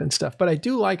with and stuff. But I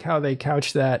do like how they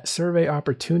couch that survey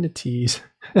opportunities.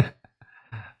 I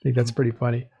think that's pretty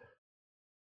funny.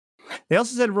 They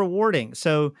also said rewarding.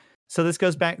 So this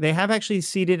goes back. They have actually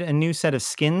seeded a new set of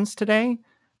skins today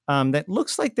that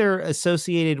looks like they're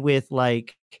associated with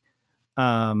like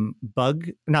not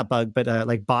bug, but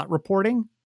like bot reporting,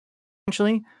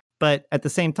 essentially. But at the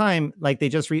same time, like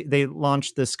they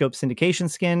launched the Scope Syndication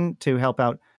skin to help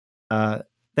out that,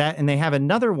 and they have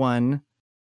another one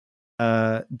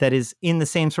that is in the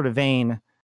same sort of vein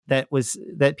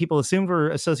that people assumed were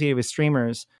associated with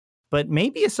streamers, but may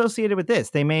be associated with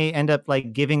this. They may end up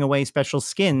like giving away special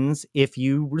skins if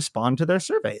you respond to their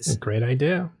surveys. Great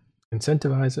idea.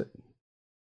 Incentivize it.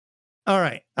 All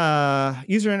right.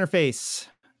 User interface.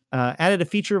 Added a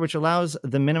feature which allows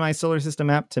the Minimize Solar System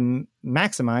app to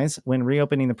maximize when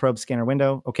reopening the probe scanner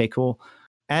window. Okay, cool.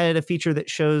 Added a feature that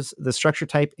shows the structure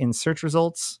type in search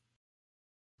results.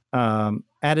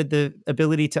 Added the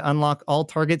ability to unlock all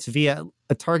targets via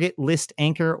a target list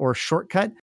anchor or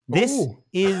shortcut. This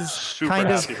is kind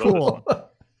of cool.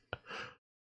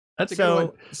 That's a good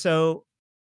one. So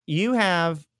you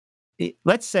have,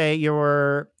 let's say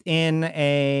you're in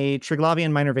a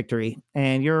Triglavian minor victory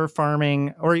and you're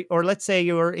farming, or let's say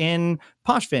you're in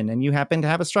Poshvin and you happen to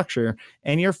have a structure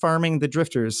and you're farming the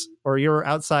drifters, or you're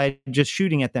outside just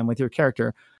shooting at them with your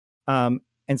character. And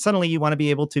suddenly you want to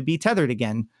be able to be tethered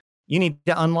again. You need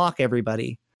to unlock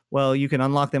everybody. Well, you can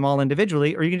unlock them all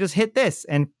individually, or you can just hit this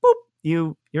and boop,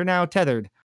 you're now tethered.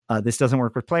 This doesn't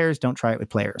work with players. Don't try it with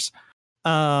players.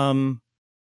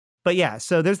 But yeah,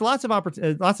 so there's lots of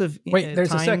opportunities. Wait,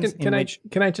 there's a second. Can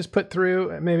I just put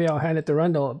through? Maybe I'll hand it to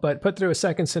Rundle, but put through a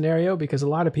second scenario, because a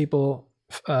lot of people,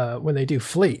 when they do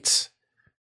fleets,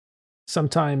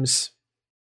 sometimes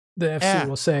the FC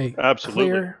will say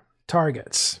clear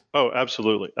targets. Oh,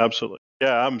 absolutely.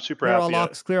 Yeah, I'm super happy.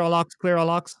 Clear all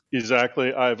locks.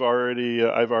 Exactly. I've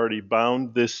already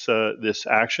bound this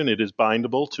action. It is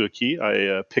bindable to a key.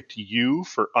 I picked U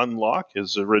for unlock,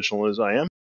 as original as I am,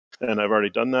 and I've already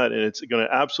done that. And it's going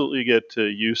to absolutely get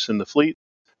use in the fleet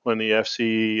when the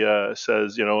FC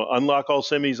says, unlock all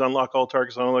semis, unlock all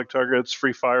targets,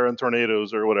 free fire on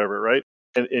tornadoes or whatever, right?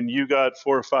 And you got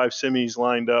 4 or 5 semis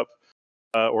lined up,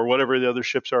 or whatever the other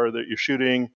ships are that you're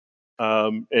shooting.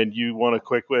 And you want a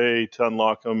quick way to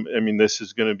unlock them. I mean, this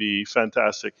is going to be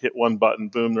fantastic. Hit one button,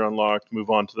 boom, they're unlocked.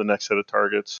 Move on to the next set of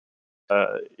targets.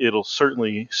 It'll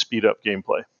certainly speed up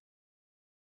gameplay.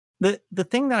 The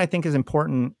thing that I think is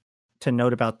important to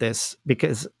note about this,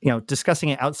 because discussing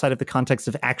it outside of the context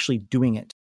of actually doing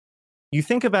it, you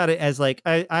think about it as like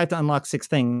I have to unlock 6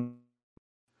 things.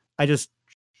 I just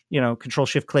Control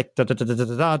Shift click down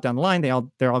the line.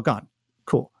 They're all gone.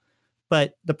 Cool.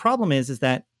 But the problem is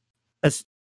that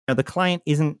the client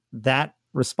isn't that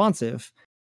responsive.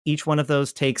 Each one of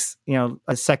those takes,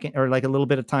 a second or like a little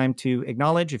bit of time to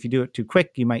acknowledge. If you do it too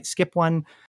quick, you might skip one,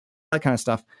 that kind of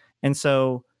stuff. And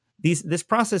so this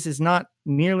process is not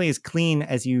nearly as clean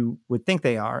as you would think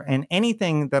they are. And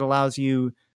anything that allows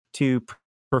you to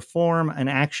perform an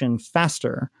action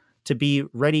faster, to be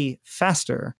ready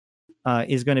faster,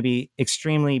 is going to be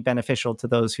extremely beneficial to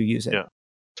those who use it. Yeah.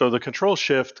 So the Control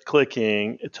Shift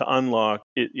clicking to unlock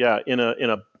it, in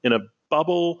a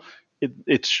bubble,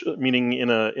 it's meaning in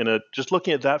a just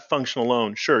looking at that function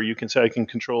alone. Sure, you can say I can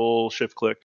Control Shift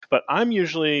click, but I'm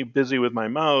usually busy with my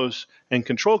mouse and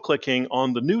control clicking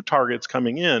on the new targets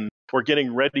coming in, or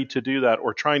getting ready to do that,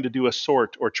 or trying to do a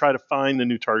sort, or try to find the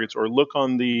new targets, or look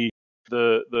on the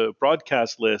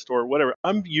broadcast list, or whatever.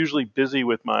 I'm usually busy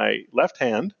with my left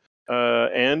hand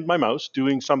and my mouse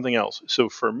doing something else. So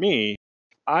for me,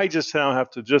 I just now have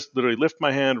to just literally lift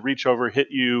my hand, reach over, hit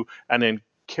you, and then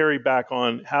carry back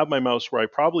on, have my mouse where I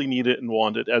probably need it and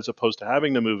want it, as opposed to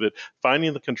having to move it,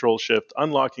 finding the Control Shift,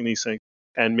 unlocking these things,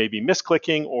 and maybe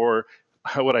misclicking, or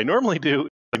what I normally do,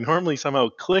 I normally somehow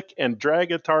click and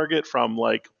drag a target from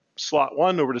like slot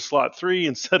 1 over to slot 3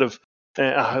 instead of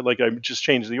like I just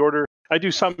change the order. I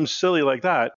do something silly like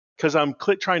that because I'm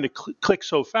trying to click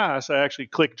so fast, I actually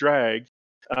click drag.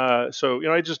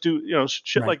 So I just do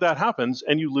shit like that happens,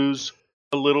 and you lose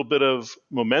a little bit of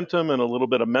momentum and a little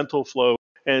bit of mental flow,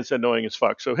 and it's annoying as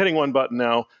fuck. So hitting one button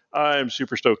now, I'm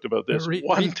super stoked about this.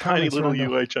 One tiny little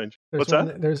UI change. What's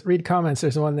that? There's read comments.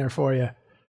 There's one there for you.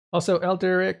 Also,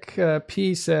 Elderic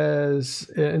P says,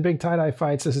 in big tie-dye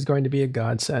fights, this is going to be a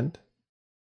godsend.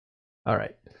 All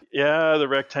right. Yeah, the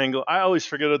rectangle. I always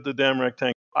forget the damn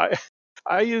rectangle.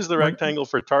 I use the rectangle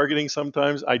for targeting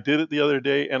sometimes. I did it the other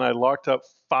day, and I locked up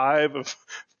five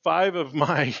of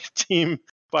my team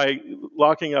by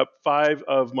locking up 5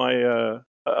 of my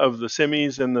of the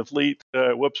semis in the fleet.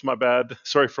 Whoops, my bad.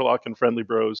 Sorry for locking friendly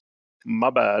bros. My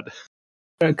bad.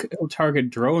 Target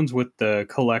drones with the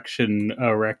collection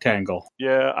rectangle.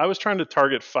 Yeah, I was trying to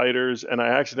target fighters, and I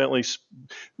accidentally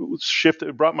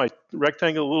brought my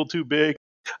rectangle a little too big.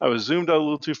 I was zoomed out a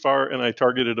little too far, and I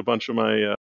targeted a bunch of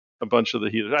the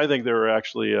heaters. I think there were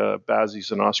actually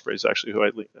Bazzies and Ospreys actually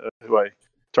who I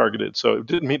targeted. So it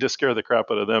didn't mean to scare the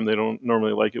crap out of them. They don't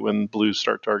normally like it when blues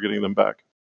start targeting them back.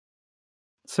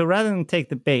 So rather than take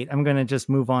the bait, I'm going to just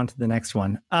move on to the next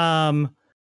one.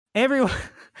 Everyone,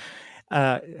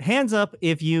 hands up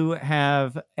if you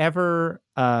have ever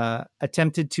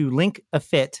attempted to link a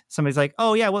fit. Somebody's like,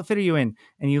 "Oh yeah, what fit are you in?"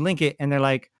 And you link it, and they're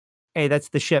like, "Hey, that's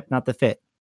the ship, not the fit."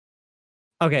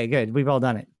 Okay, good. We've all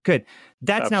done it. Good.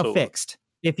 That's Absolutely. now fixed.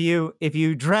 If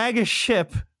you drag a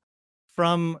ship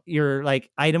from your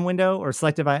item window or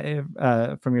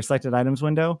from your selected items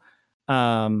window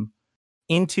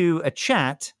into a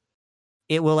chat,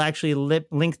 it will actually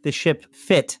link the ship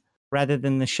fit rather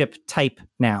than the ship type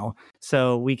now.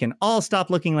 So we can all stop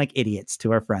looking like idiots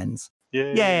to our friends.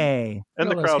 Yay! Yay! And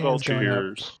the All those crowd all hands going up.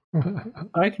 cheers.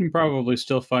 I can probably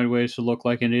still find ways to look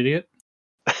like an idiot.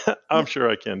 I'm sure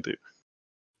I can too.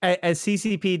 As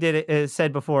CCP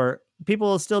said before, people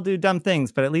will still do dumb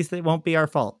things, but at least it won't be our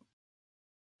fault.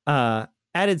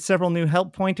 Added several new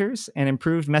help pointers and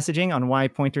improved messaging on why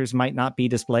pointers might not be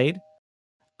displayed.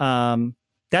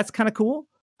 That's kind of cool.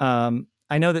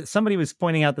 I know that somebody was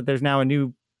pointing out that there's now a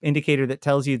new indicator that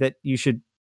tells you that you should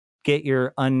get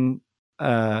your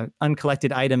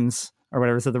uncollected items or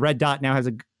whatever. So the red dot now has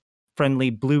a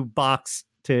friendly blue box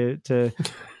to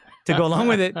go along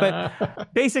with it.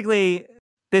 But basically,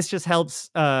 this just helps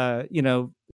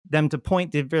them to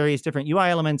point to various different UI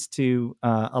elements to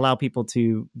allow people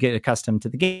to get accustomed to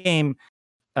the game.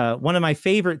 One of my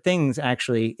favorite things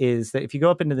actually is that if you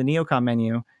go up into the Neocom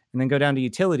menu and then go down to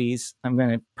utilities, I'm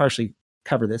going to partially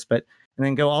cover this, and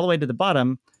then go all the way to the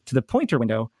bottom to the pointer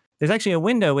window. There's actually a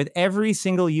window with every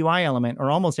single UI element or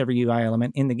almost every UI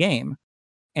element in the game.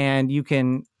 And you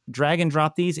can drag and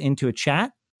drop these into a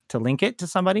chat to link it to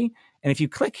somebody. And if you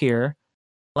click here,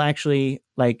 it'll actually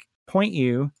point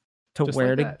you to Just where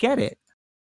like to that. get it.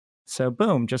 So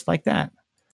boom, just like that.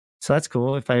 So that's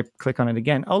cool. If I click on it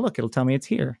again, oh look, it'll tell me it's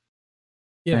here.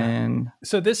 Yeah. And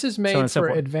So this is on made and so for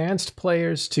forth. advanced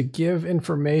players to give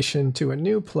information to a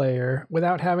new player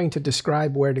without having to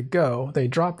describe where to go. They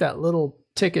drop that little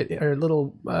ticket or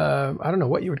little, I don't know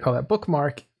what you would call that,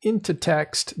 bookmark into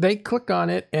text. They click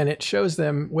on it and it shows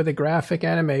them with a graphic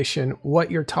animation what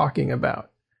you're talking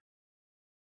about.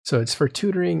 So it's for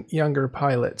tutoring younger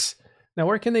pilots. Now,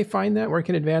 where can they find that? Where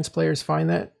can advanced players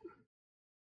find that?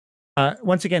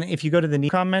 Once again, if you go to the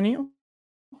Neocom menu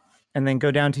and then go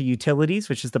down to utilities,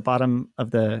 which is the bottom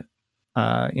of the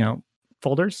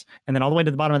folders, and then all the way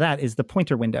to the bottom of that is the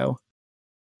pointer window.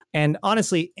 And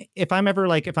honestly, if I'm ever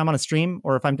if I'm on a stream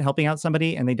or if I'm helping out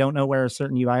somebody and they don't know where a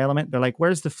certain UI element, they're like,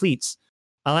 "Where's the fleets?"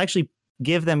 I'll actually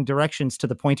give them directions to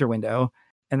the pointer window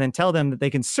and then tell them that they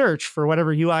can search for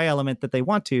whatever UI element that they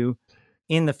want to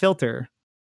in the filter,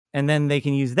 and then they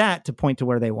can use that to point to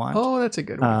where they want. Oh, that's a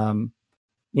good one.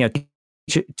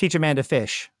 Teach a man to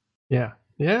fish. Yeah.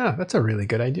 Yeah, that's a really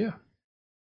good idea.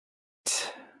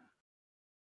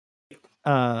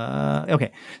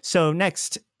 Okay. So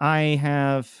next, I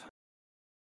have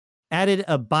added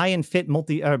a buy and fit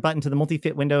button to the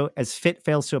multi-fit window as fit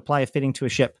fails to apply a fitting to a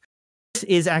ship. This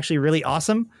is actually really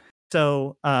awesome.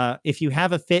 So if you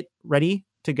have a fit ready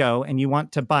to go and you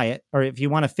want to buy it, or if you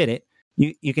want to fit it,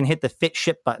 you can hit the fit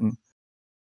ship button.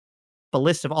 A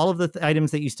list of all of the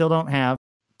items that you still don't have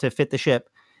to fit the ship,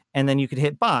 and then you could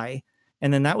hit buy,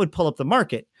 and then that would pull up the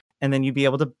market, and then you'd be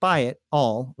able to buy it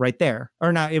all right there.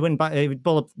 Or not, it wouldn't buy, it would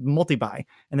pull up multi-buy,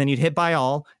 and then you'd hit buy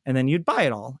all, and then you'd buy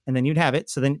it all, and then you'd have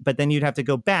it. But then you'd have to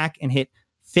go back and hit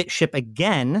fit ship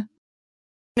again, and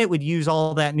it would use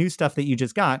all that new stuff that you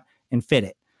just got and fit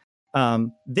it.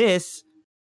 This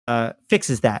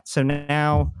fixes that. So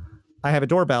now I have a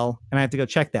doorbell and I have to go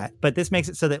check that. But this makes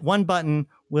it so that one button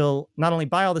will not only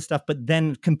buy all this stuff, but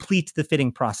then complete the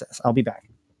fitting process. I'll be back.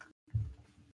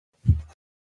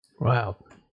 All Wow.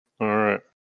 right.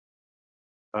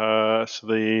 So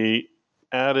they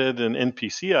added an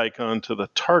NPC icon to the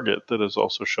target that is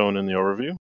also shown in the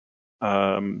overview.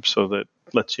 So that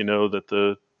lets you know that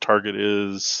the target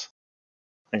is,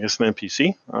 I guess, an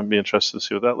NPC. I'd be interested to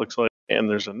see what that looks like. And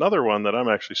there's another one that I'm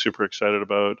actually super excited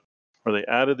about, where they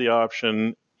added the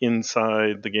option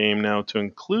inside the game now to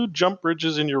include jump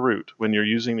bridges in your route when you're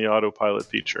using the autopilot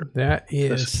feature. That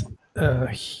is a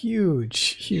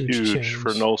huge change.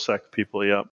 For nullsec people,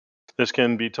 yep. This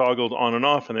can be toggled on and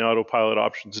off in the autopilot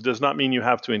options. It does not mean you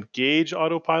have to engage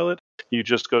autopilot. You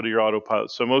just go to your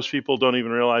autopilot. So most people don't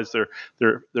even realize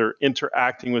they're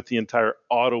interacting with the entire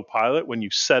autopilot when you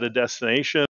set a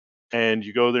destination and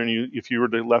you go there, and if you were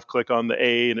to left click on the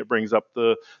A and it brings up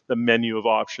the menu of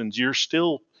options, you're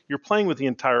playing with the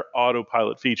entire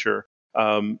autopilot feature,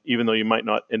 even though you might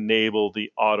not enable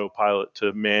the autopilot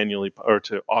to manually or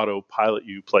to autopilot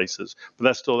you places.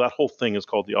 But that whole thing is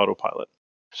called the autopilot.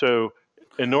 So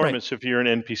enormous if you're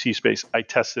in NPC space. I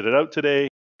tested it out today.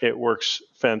 It works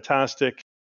fantastic.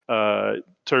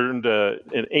 Turned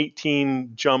an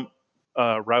 18 jump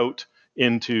route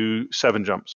into 7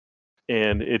 jumps.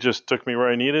 And it just took me where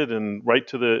I needed and right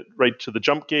to the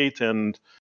jump gate, and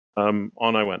on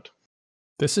I went.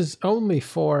 This is only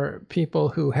for people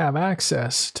who have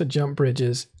access to jump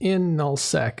bridges in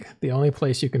nullsec, the only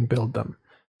place you can build them.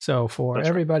 So for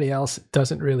everybody else, it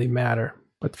doesn't really matter.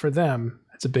 But for them,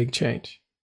 it's a big change.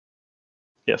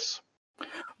 Yes.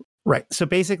 Right. So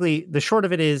basically, the short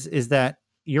of it is that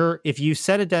if you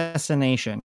set a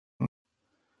destination,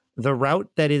 the route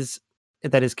that is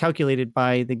calculated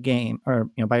by the game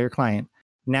or by your client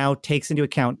now takes into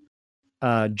account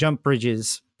player jump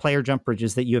bridges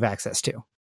that you have access to.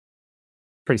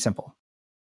 Pretty simple.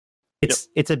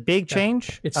 It's a big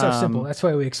change. It's so simple. That's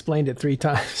why we explained it 3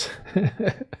 times. But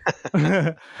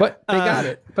they got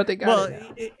it.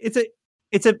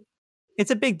 It's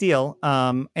a big deal.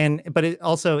 But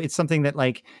it's something that,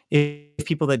 like, if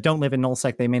people that don't live in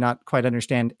nullsec, they may not quite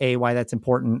understand A, why that's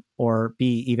important, or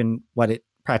B, even what it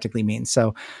practically means.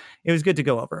 So it was good to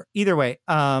go over either way.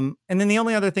 And then the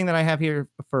only other thing that I have here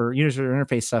for user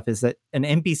interface stuff is that an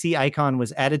NPC icon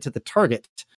was added to the target,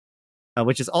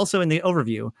 which is also in the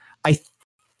overview. I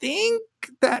think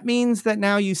that means that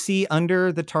now you see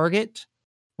under the target,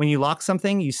 when you lock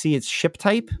something, you see its ship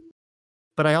type.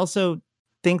 But I also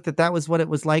think that was what it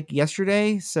was like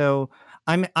yesterday. So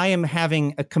I am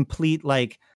having a complete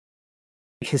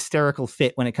hysterical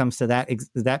fit when it comes to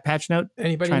that patch note.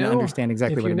 Anybody trying know? to understand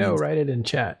exactly what it means. If you know, write it in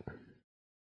chat.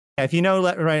 Yeah, if you know,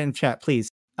 write it in chat, please.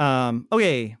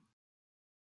 Okay.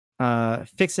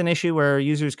 Fix an issue where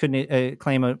users couldn't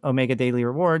claim Omega daily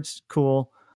rewards.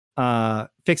 Cool.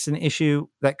 Fix an issue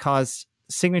that caused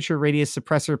signature radius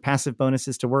suppressor passive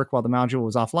bonuses to work while the module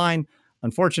was offline.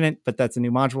 Unfortunate, but that's a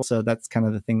new module, so that's kind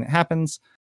of the thing that happens.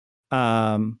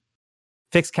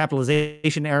 Fix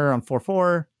capitalization error on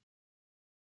 4.4.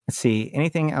 Let's see.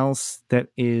 Anything else that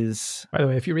is, by the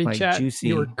way, if you read chat, juicy?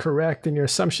 You were correct in your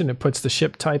assumption. It puts the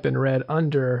ship type in red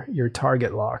under your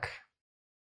target lock.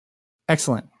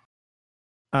 Excellent.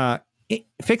 It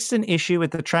fixed an issue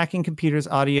with the tracking computer's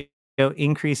audio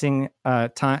increasing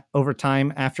over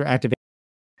time after activation.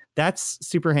 That's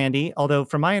super handy. Although,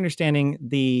 from my understanding,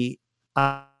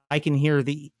 I can hear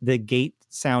the gate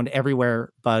sound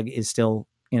everywhere bug is still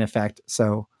in effect,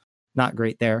 so not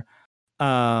great there.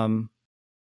 I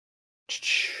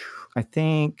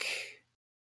think,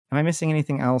 am I missing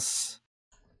anything else?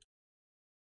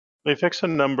 They fix a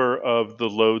number of the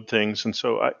load things, and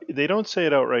so they don't say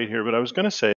it outright here, but I was going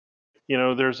to say,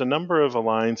 there's a number of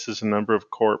alliances, a number of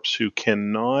corps who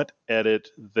cannot edit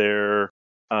their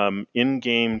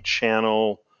in-game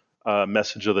channel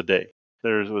message of the day.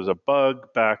 There was a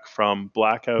bug back from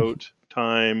blackout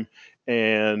time,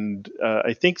 and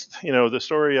I think the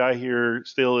story I hear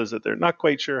still is that they're not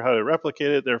quite sure how to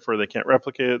replicate it, therefore they can't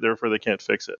replicate it, therefore they can't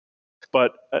fix it.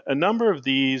 But a number of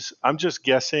these, I'm just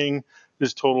guessing,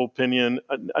 this total opinion,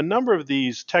 a number of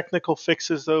these technical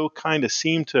fixes, though, kind of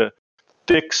seem to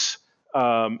fix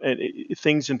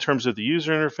things in terms of the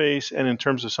user interface and in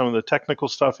terms of some of the technical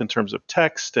stuff in terms of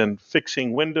text and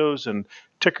fixing windows and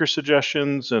ticker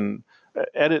suggestions and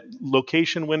edit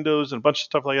location windows and a bunch of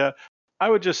stuff like that. I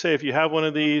would just say if you have one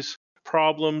of these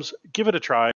problems, give it a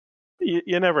try.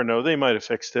 You never know. They might have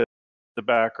fixed it in the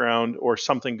background or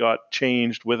something got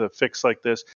changed with a fix like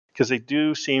this, because they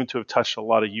do seem to have touched a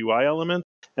lot of UI elements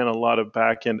and a lot of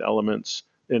back-end elements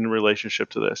in relationship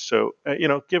to this. So,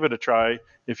 give it a try.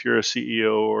 If you're a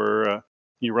CEO or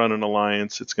you run an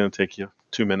alliance, it's going to take you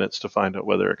 2 minutes to find out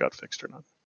whether it got fixed or not,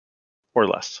 or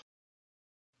less.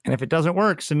 And if it doesn't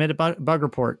work, submit a bug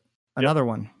report. Another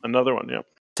one. Another one, yep.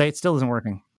 Say it still isn't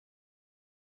working.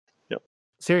 Yep.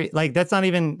 Seriously, that's not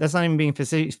even being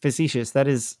facetious. That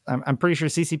is, I'm pretty sure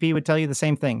CCP would tell you the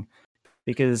same thing,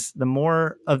 because the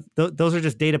more of those are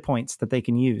just data points that they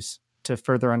can use to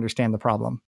further understand the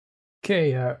problem.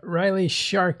 Okay, Riley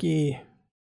Sharkey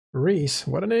Reese,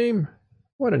 what a name!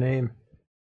 What a name!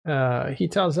 He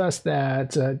tells us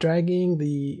that dragging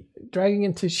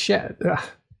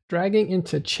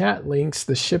into chat links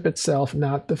the ship itself,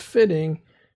 not the fitting.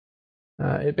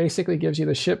 It basically gives you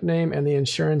the ship name and the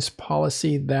insurance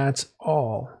policy. That's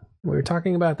all. We were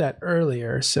talking about that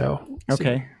earlier, so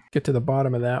Okay. get to the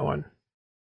bottom of that one.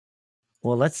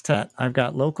 Well, let's I've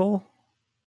got local,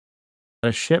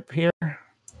 a ship here.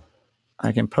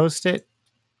 I can post it.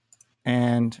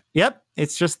 And yep,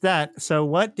 it's just that. So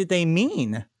what did they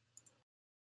mean?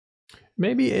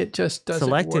 Maybe it just doesn't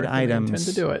Selected work when they intend items.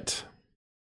 to do it.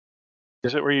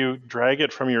 Is it where you drag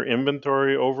it from your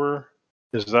inventory over?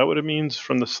 Is that what it means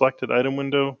from the selected item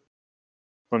window?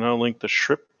 Or now link the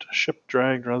ship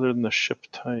dragged rather than the ship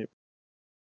type.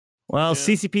 Well, Yeah.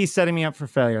 CCP is setting me up for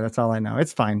failure. That's all I know.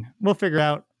 It's fine. We'll figure it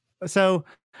out. So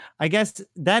I guess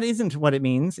that isn't what it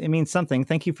means. It means something.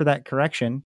 Thank you for that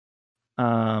correction.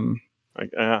 I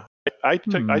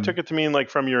took it to mean like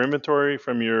from your inventory,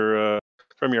 from your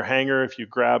hangar. If you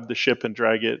grab the ship and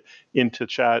drag it into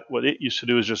chat, what it used to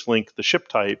do is just link the ship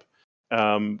type.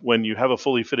 When you have a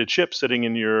fully fitted ship sitting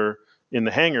in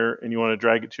the hangar and you want to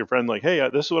drag it to your friend, like, hey,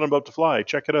 this is what I'm about to fly.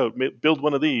 Check it out. Build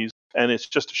one of these, and it's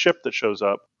just a ship that shows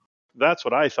up. That's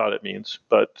what I thought it means,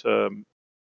 but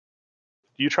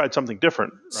you tried something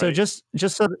different. Right? So just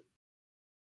so that,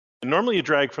 normally you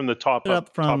drag from the top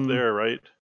up from top there, right?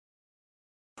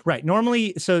 Right.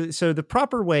 Normally, so the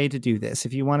proper way to do this,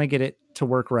 if you want to get it to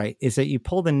work right, is that you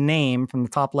pull the name from the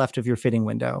top left of your fitting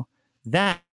window.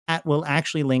 That will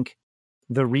actually link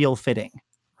the real fitting,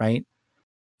 right?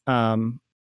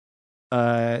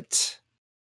 But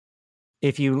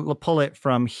if you pull it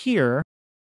from here,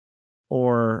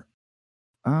 or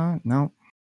no.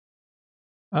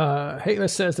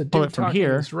 Hateless says the Pull dude it from talking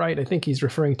here. is right. I think he's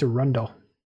referring to Rundle.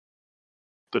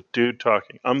 The dude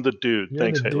talking. I'm the dude. You're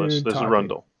Thanks, the Hayless. dude This is talking.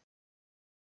 Rundle.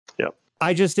 Yep.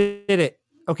 I just did it.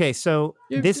 Okay, so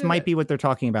You this did might it. be what they're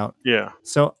talking about. Yeah.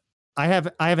 So I have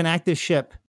an active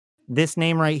ship. This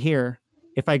name right here.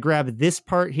 If I grab this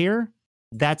part here,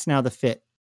 that's now the fit.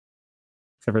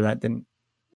 Except for that didn't.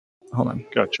 Hold on.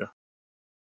 Gotcha.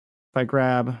 If I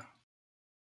grab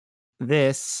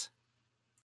this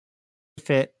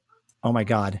fit, oh my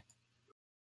god!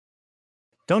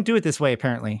 Don't do it this way.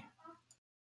 Apparently,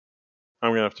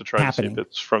 I'm gonna have to try to Happening. see if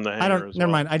it's from the hangar I don't. as Never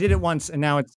well. mind. I did it once, and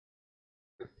now it's.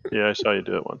 Yeah, I saw you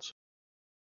do it once.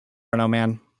 I don't know,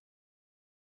 man.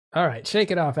 All right, shake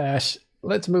it off, Ash.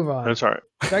 Let's move on. That's all right.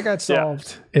 That got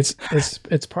solved. It's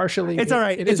partially. It's all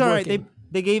right. it It's is all right. working.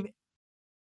 They gave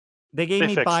They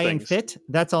me fixed buy and things. fit.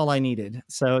 That's all I needed.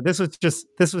 So this was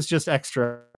just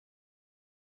extra.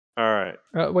 All right.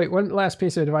 Wait, one last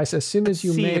piece of advice. As soon as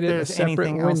you See if made it a there's separate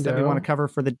anything window, else that we want to cover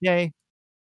for the day.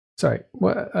 Sorry.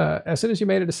 As soon as you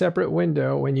made it a separate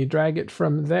window, when you drag it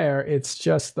from there, it's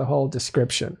just the whole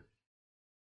description.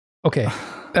 Okay,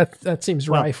 that seems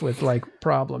Well, rife with like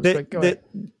problems. But go ahead.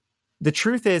 The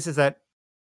truth is that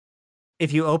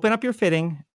if you open up your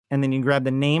fitting and then you grab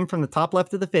the name from the top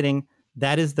left of the fitting,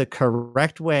 that is the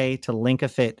correct way to link a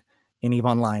fit in EVE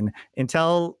Online.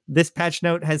 Until this patch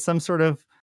note has some sort of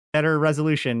better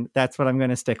resolution, that's what I'm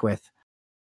going to stick with.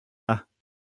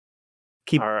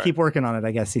 Keep All right. keep working on it,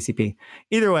 I guess, CCP.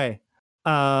 Either way,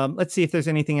 let's see if there's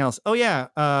anything else. Oh yeah,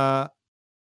 I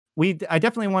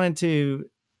definitely wanted to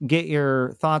get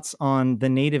your thoughts on the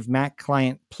native Mac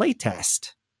client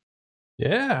playtest.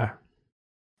 Yeah.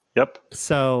 Yep.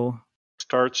 So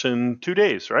Starts in 2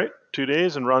 days, right? 2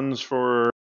 days and runs for,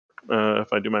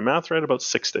 if I do my math right, about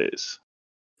 6 days.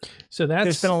 So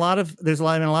there's been a lot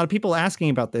of people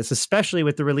asking about this, especially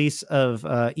with the release of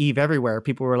Eve Everywhere.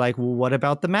 People were like, "Well, what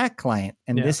about the Mac client?"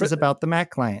 And Yeah, this is about the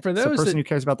Mac client. for So those person that who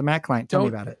cares about the Mac client, tell me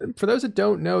about it. For those that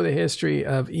don't know the history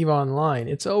of EVE Online,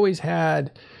 it's always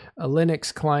had a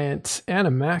Linux client and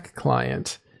a Mac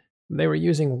client. They were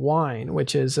using Wine,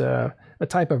 which is a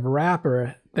type of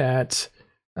wrapper that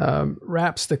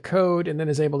wraps the code and then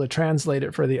is able to translate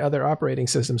it for the other operating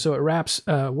system. So it wraps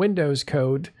Windows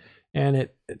code and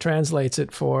it translates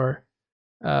it for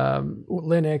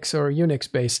Linux or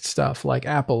Unix-based stuff like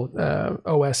Apple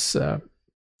OS,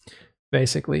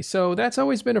 basically. So that's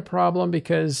always been a problem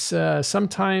because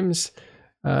sometimes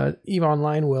EVE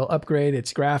Online will upgrade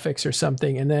its graphics or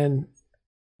something, and then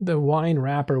the Wine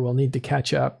wrapper will need to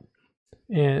catch up.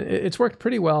 And it's worked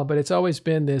pretty well, but it's always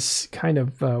been this kind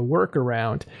of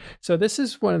workaround. So this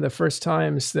is one of the first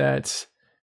times that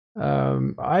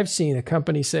I've seen a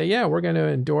company say, yeah, we're going to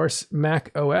endorse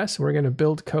Mac OS. We're going to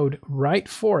build code right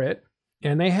for it.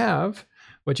 And they have.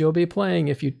 What you'll be playing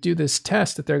if you do this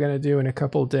test that they're going to do in a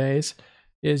couple of days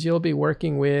is you'll be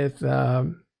working with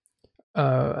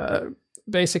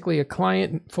basically a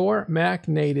client for Mac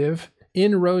native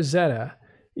in Rosetta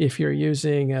if you're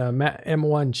using a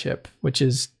M1 chip, which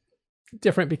is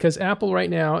different because Apple right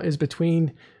now is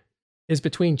between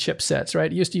chipsets,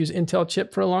 right? It used to use Intel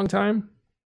chip for a long time.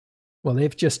 Well,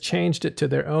 they've just changed it to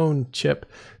their own chip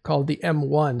called the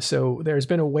M1. So there's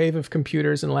been a wave of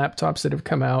computers and laptops that have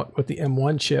come out with the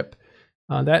M1 chip.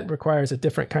 That requires a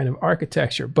different kind of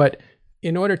architecture. But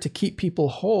in order to keep people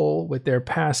whole with their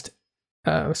past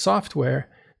software,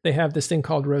 they have this thing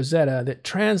called Rosetta that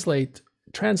translates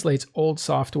old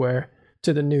software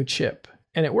to the new chip.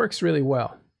 And it works really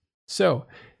well. So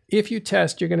if you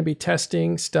test, you're going to be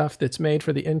testing stuff that's made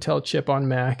for the Intel chip on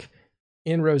Mac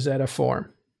in Rosetta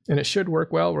form. And it should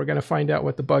work well. We're going to find out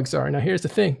what the bugs are. Now, here's the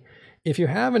thing. If you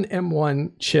have an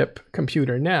M1 chip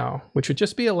computer now, which would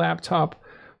just be a laptop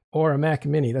or a Mac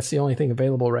Mini, that's the only thing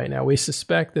available right now. We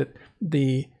suspect that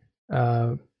the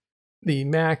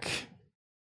Mac,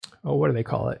 what do they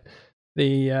call it?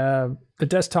 The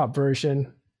desktop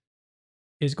version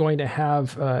is going to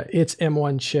have its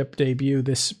M1 chip debut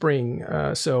this spring.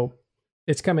 So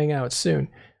it's coming out soon.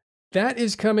 That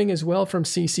is coming as well from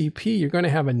CCP. You're going to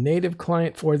have a native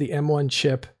client for the M1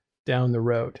 chip down the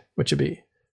road, which would be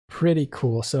pretty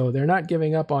cool. So they're not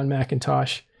giving up on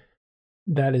Macintosh.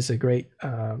 That is a great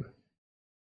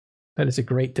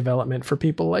development for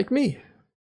people like me.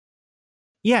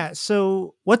 Yeah.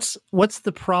 So what's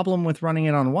the problem with running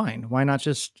it on Wine? Why not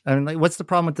just? I mean, like, what's the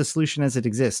problem with the solution as it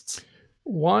exists?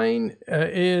 Wine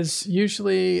is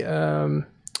usually.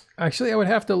 Actually, I would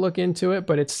have to look into it,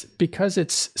 but it's because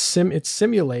it's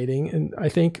simulating, and I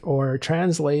think, or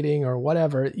translating, or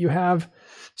whatever. You have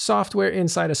software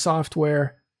inside a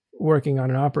software working on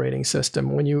an operating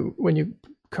system. When you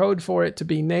code for it to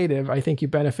be native, I think you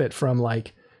benefit from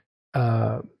like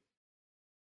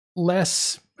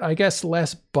less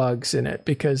bugs in it,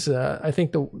 because I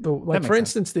think the like, for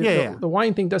instance, the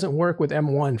Wine thing doesn't work with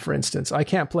M1. For instance, I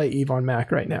can't play Eve on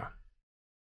Mac right now.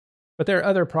 But there are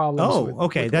other problems.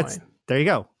 Okay. With Wine. There you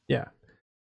go. Yeah.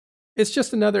 It's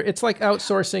just it's like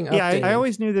outsourcing. Yeah. I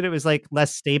always knew that it was like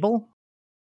less stable.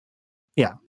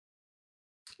 Yeah.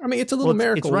 I mean, it's a little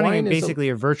miracle. It's running basically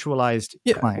a virtualized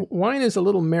client. Wine is a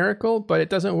little miracle, but it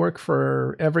doesn't work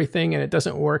for everything, and it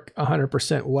doesn't work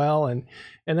 100% well. And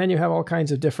then you have all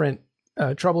kinds of different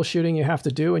troubleshooting you have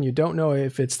to do, and you don't know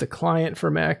if it's the client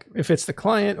for Mac, if it's the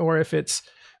client, or if it's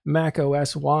Mac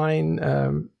OS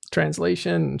Wine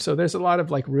translation. So there's a lot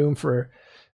of like room for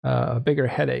bigger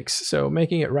headaches. So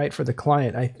making it right for the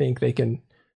client, I think they can.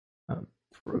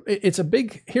 Here's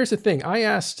the thing. I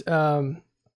asked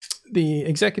the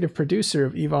executive producer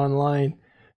of EVE Online,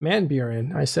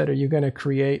 Manburen, I said, are you going to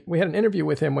create? We had an interview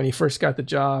with him when he first got the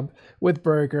job with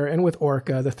Berger and with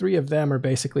Orca. The three of them are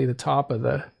basically the top of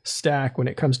the stack when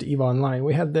it comes to EVE Online.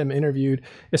 We had them interviewed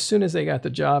as soon as they got the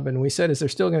job, and we said, is there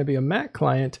still going to be a Mac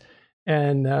client?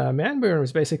 And Manburen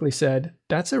was basically said,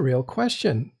 that's a real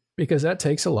question, because that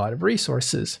takes a lot of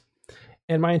resources.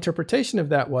 And my interpretation of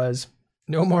that was,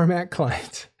 no more Mac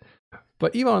client.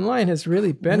 But EVE Online has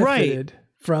really benefited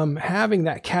from having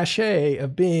that cachet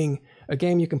of being a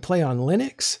game you can play on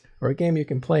Linux or a game you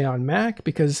can play on Mac,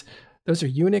 because those are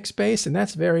Unix based, and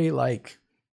that's very like,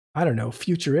 I don't know,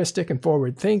 futuristic and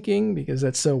forward thinking, because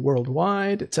that's so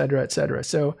worldwide, et cetera, et cetera.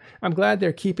 So I'm glad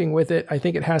they're keeping with it. I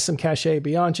think it has some cachet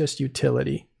beyond just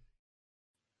utility.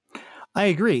 I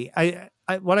agree.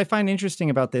 What I find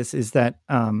interesting about this is that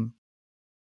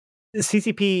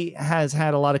CCP has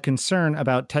had a lot of concern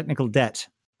about technical debt,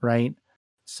 right?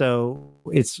 So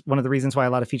it's one of the reasons why a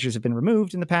lot of features have been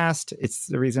removed in the past. It's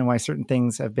the reason why certain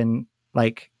things have been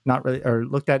like not really, or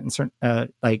looked at in certain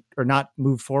or not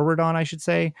moved forward on, I should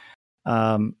say.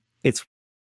 It's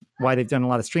why they've done a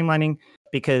lot of streamlining,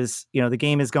 because the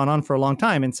game has gone on for a long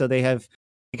time, and so they have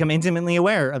become intimately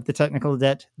aware of the technical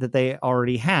debt that they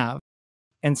already have.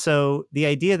 And so the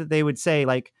idea that they would say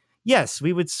like, yes,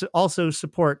 we would also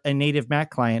support a native Mac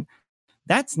client,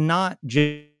 that's not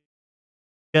just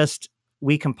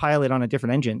we compile it on a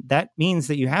different engine. That means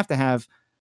that you have to have,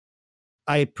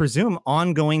 I presume,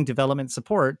 ongoing development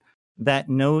support that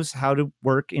knows how to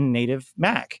work in native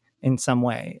Mac in some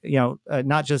way.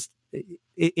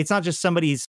 It's not just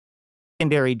somebody's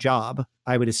secondary job.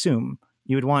 I would assume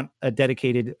you would want a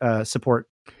dedicated support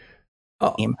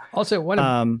team. Also, I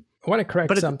want to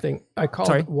correct something. I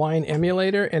call it Wine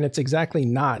Emulator, and it's exactly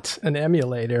not an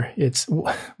emulator.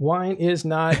 Wine is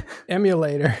not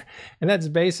emulator, and that's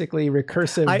basically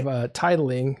recursive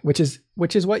titling, which is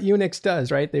what Unix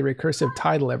does, right? They recursive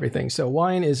title everything. So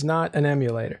Wine is not an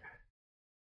emulator.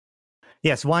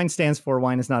 Yes, Wine stands for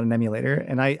Wine is not an emulator,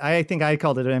 and I think I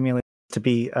called it an emulator to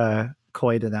be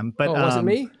coy to them. But was it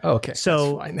me? Okay,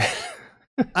 so that's fine.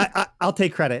 I'll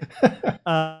take credit. Take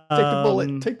the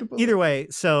bullet. Take the bullet. Either way,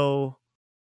 so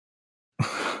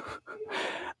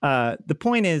the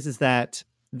point is that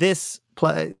this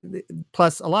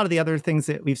plus a lot of the other things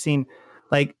that we've seen,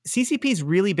 Like CCP's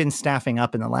really been staffing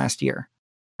up in the last year.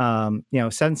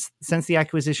 Since the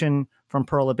acquisition from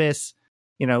Pearl Abyss,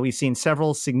 we've seen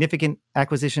several significant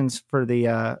acquisitions for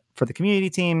the community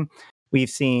team. We've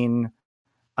seen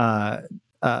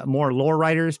more lore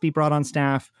writers be brought on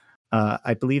staff.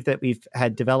 I believe that we've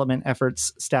had development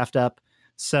efforts staffed up.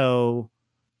 So,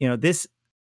 this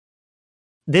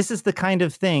is the kind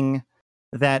of thing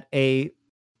that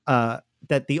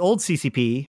that the old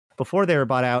CCP, before they were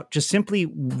bought out, just simply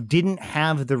didn't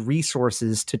have the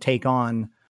resources to take on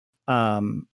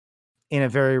in a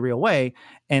very real way.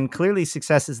 And clearly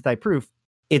success is thy proof.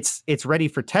 It's ready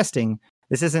for testing.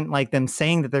 This isn't like them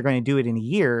saying that they're going to do it in a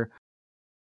year.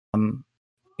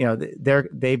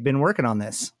 They've been working on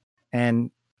this.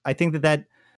 And I think that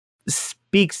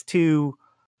speaks to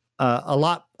a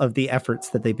lot of the efforts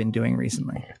that they've been doing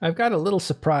recently. I've got a little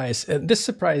surprise. This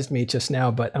surprised me just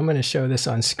now, but I'm going to show this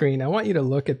on screen. I want you to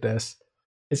look at this.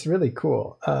 It's really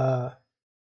cool.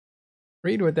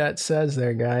 Read what that says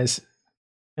there, guys.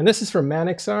 And this is from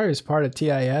Manixar, who's part of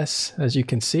TIS, as you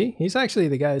can see. He's actually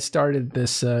the guy that started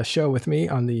this show with me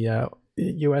on the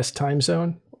US time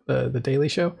zone, the Daily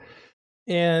Show.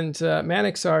 And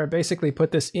Manixar basically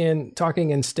put this in Talking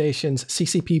in Station's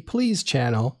CCP Please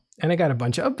channel, and I got a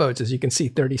bunch of upvotes, as you can see,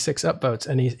 36 upvotes.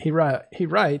 And he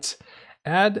writes,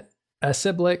 add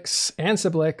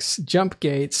Ansiblix jump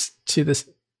gates to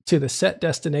the set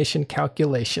destination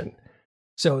calculation.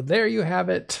 So there you have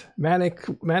it. Manic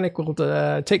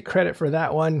will take credit for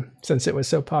that one since it was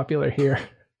so popular here.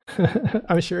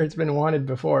 I'm sure it's been wanted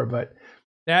before, but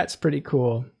that's pretty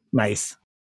cool. Nice.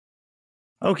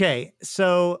 Okay,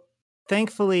 so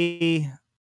thankfully,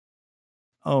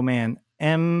 oh man,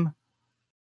 M-Lot?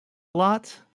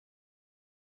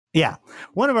 Yeah,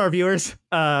 one of our viewers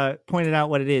pointed out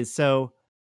what it is. So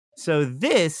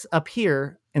this up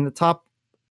here in the top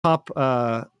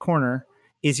corner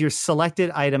is your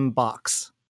selected item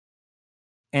box.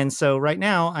 And so right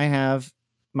now I have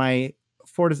my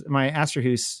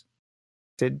Asterhus,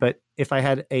 but if I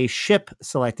had a ship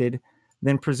selected,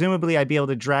 then presumably I'd be able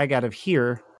to drag out of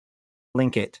here,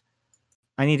 link it.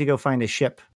 I need to go find a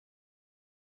ship.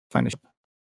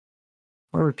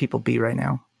 Where would people be right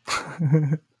now?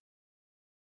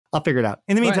 I'll figure it out.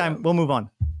 In the meantime, we'll move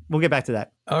on. We'll get back to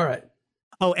that. All right.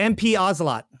 Oh, MP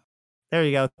Ocelot. There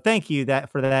you go. Thank you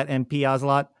for that MP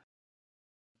Ocelot.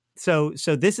 So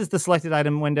this is the selected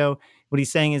item window. What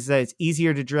he's saying is that it's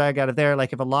easier to drag out of there.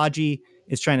 Like if a Logi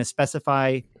is trying to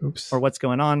specify or what's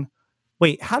going on.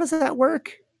 Wait, how does that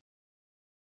work?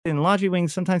 In Logi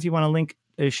Wings, sometimes you want to link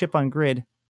a ship on grid.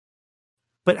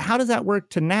 But how does that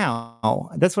work to now?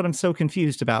 That's what I'm so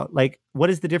confused about. Like, what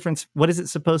is the difference? What is it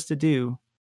supposed to do?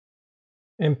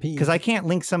 MP. Because I can't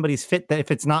link somebody's fit that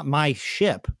if it's not my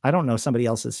ship. I don't know somebody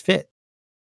else's fit.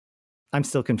 I'm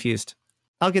still confused.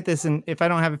 I'll get this, and if I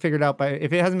don't have it figured out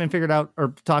if it hasn't been figured out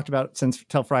or talked about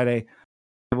till Friday,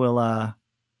 I will. I'll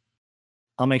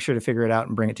make sure to figure it out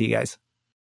and bring it to you guys.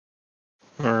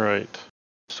 All right.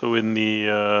 So in the,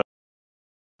 I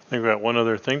think we got one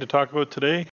other thing to talk about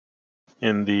today.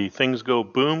 In the Things Go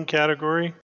Boom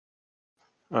category,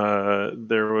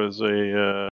 there was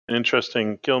an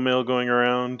interesting kill mail going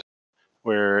around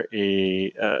where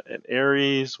an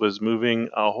Ares was moving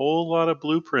a whole lot of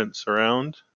blueprints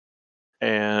around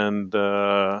and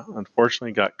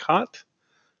unfortunately got caught.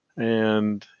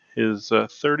 And his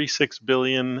 36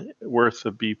 billion worth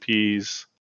of BPs,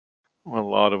 well, a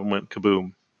lot of them went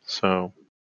kaboom. So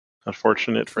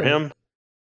unfortunate for him.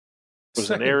 It was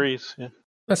an Ares. Yeah.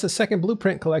 That's the second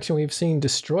blueprint collection we've seen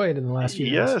destroyed in the last few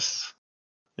years. Yes.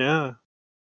 Yeah.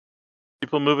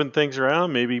 People moving things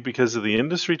around, maybe because of the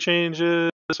industry changes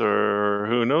or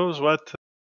who knows what.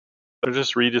 Or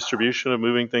just redistribution of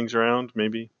moving things around,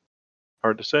 maybe.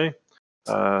 Hard to say.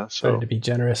 Trying to be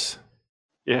generous.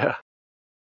 Yeah.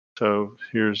 So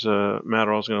here's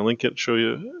Matterall's going to link it, show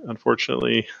you,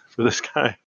 unfortunately, for this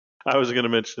guy. I wasn't going to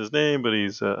mention his name, but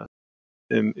he's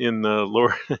in the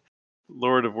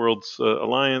Lord of Worlds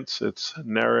Alliance. It's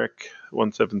Narek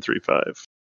 1735.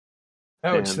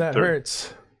 Ouch, that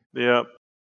hurts. Yeah.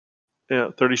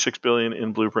 36 billion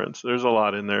in blueprints. There's a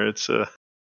lot in there. It's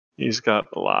he's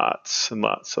got lots and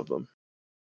lots of them.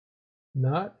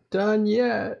 Not done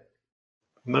yet.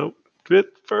 Nope. Bit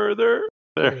further.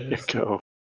 There you go.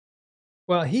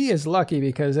 Well, he is lucky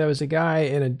because there was a guy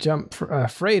in a jump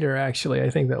freighter, actually, I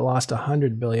think, that lost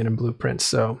 100 billion in blueprints.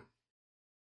 So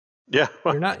yeah,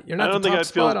 you're not. I don't think I'd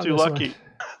feel too lucky.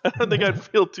 I don't think I'd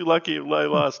feel too lucky if I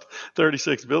lost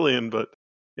 36 billion, but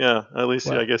yeah, at least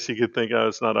I guess you could think,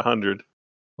 it's not 100.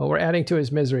 Well, we're adding to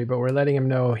his misery, but we're letting him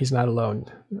know he's not alone.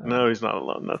 No, he's not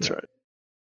alone. That's right.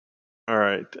 All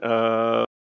right.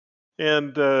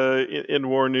 And in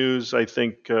war news, I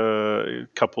think a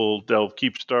couple Delve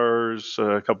Keep Stars,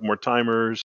 a couple more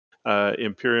timers.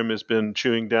 Imperium has been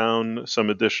chewing down some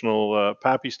additional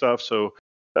Pappy stuff, so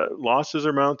losses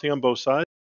are mounting on both sides.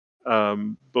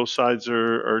 Both sides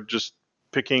are just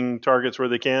picking targets where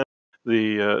they can.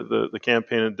 The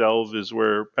campaign in Delve is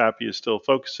where Pappy is still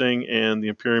focusing, and the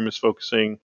Imperium is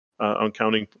focusing on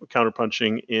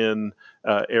counterpunching in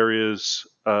areas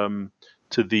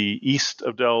to the east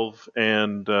of Delve,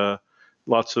 and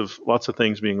lots of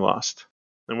things being lost.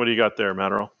 And what do you got there,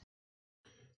 Matterall?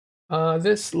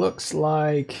 This looks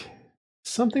like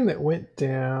something that went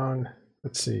down.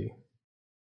 Let's see.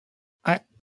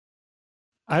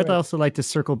 I'd also like to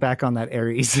circle back on that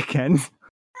Ares again,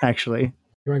 actually.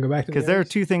 You want to go back to because there are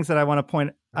two things that I want to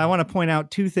point. I want to point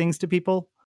out two things to people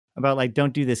about, like,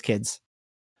 don't do this, kids.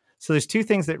 So there's two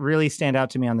things that really stand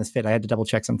out to me on this fit. I had to double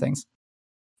check some things.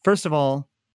 First of all,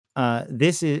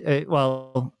 this is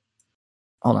well,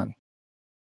 hold on.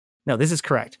 No, this is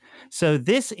correct. So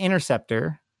this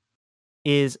interceptor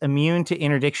is immune to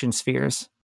interdiction spheres.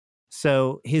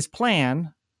 So his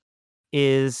plan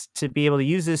is to be able to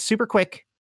use this super quick.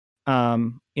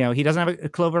 He doesn't have a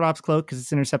Covert Ops cloak because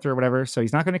it's interceptor or whatever, so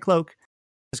he's not going to cloak.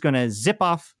 He's going to zip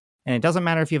off, and it doesn't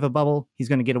matter if you have a bubble, he's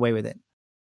going to get away with it.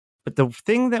 But the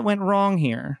thing that went wrong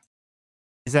here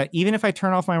is that even if I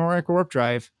turn off my Miracle Warp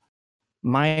Drive,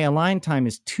 my align time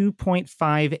is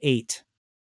 2.58.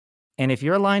 And if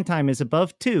your align time is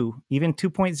above 2, even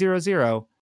 2.00,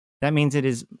 that means it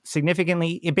is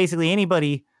basically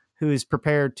anybody who is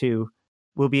prepared to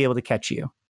will be able to catch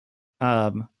you.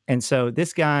 And so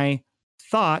this guy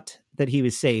thought that he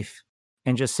was safe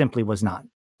and just simply was not.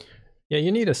 Yeah,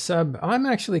 you need a sub. I'm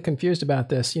actually confused about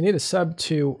this. You need a sub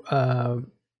to,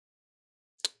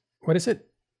 what is it?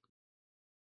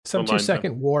 Sub 2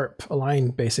 second warp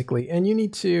align, basically. And you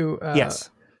need to, yes.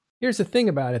 Here's the thing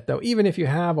about it, though. Even if you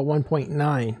have a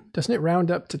 1.9, doesn't it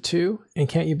round up to 2? And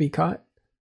can't you be caught?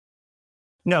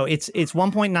 No, it's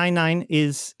 1.99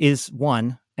 is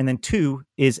 1. And then 2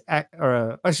 is,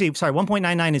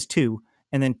 1.99 is 2,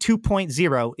 and then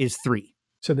 2.0 is 3.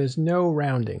 So there's no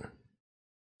rounding.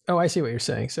 Oh, I see what you're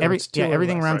saying. So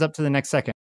everything rounds up to the next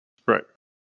second. Right.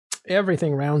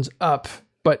 Everything rounds up,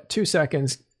 but 2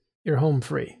 seconds, you're home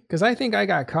free. Because I think I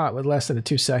got caught with less than a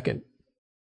 2 second.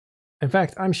 In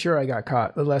fact, I'm sure I got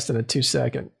caught with less than a 2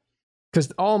 second.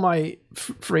 Because all my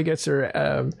frigates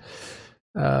or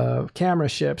camera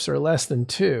ships are less than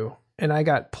 2. And I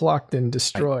got plucked and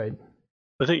destroyed.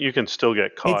 I think you can still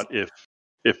get caught if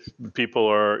people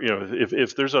are,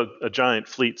 if there's a giant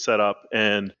fleet set up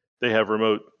and they have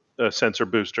remote sensor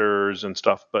boosters and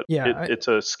stuff. But it's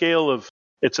a scale of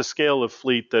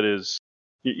fleet that is,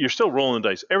 you're still rolling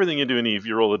dice. Everything you do in Eve,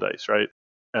 you roll the dice, right?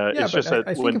 It's just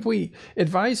I think if we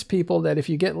advise people that if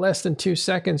you get less than 2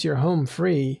 seconds, you're home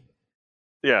free.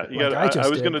 Yeah, you got. I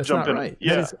was going to jump in. Right.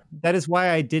 Yeah, that is why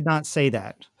I did not say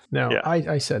that. No, yeah.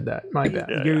 I said that. My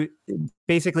bad.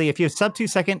 Basically, if you have sub 2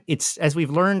 second, it's, as we've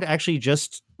learned actually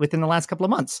just within the last couple of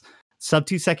months, sub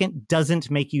 2 second doesn't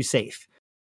make you safe.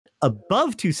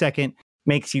 Above 2 second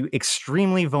makes you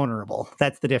extremely vulnerable.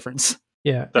 That's the difference.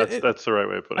 Yeah, that's the right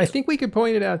way to put it. I think we could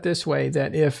point it out this way,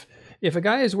 that if a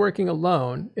guy is working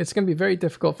alone, it's going to be very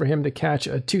difficult for him to catch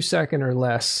a 2 second or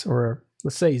less, or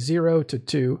let's say 0 to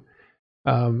 2.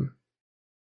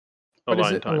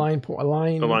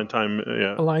 Align time.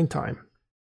 Yeah. Align time.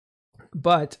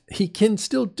 But he can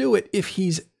still do it if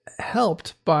he's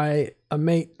helped by a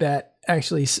mate that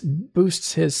actually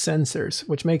boosts his sensors,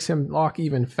 which makes him lock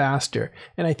even faster.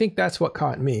 And I think that's what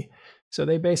caught me. So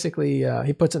they basically,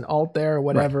 he puts an alt there or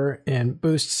whatever, right, and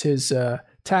boosts his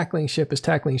tackling ship. His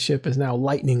tackling ship is now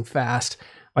lightning fast,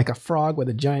 like a frog with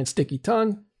a giant sticky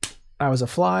tongue. I was a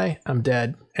fly, I'm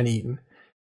dead and eaten.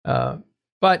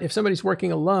 But if somebody's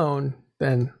working alone,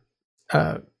 then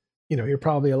you're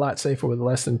probably a lot safer with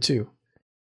less than 2.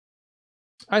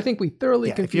 I think we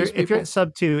thoroughly confuse people. If you're at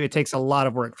sub 2, it takes a lot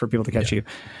of work for people to catch you.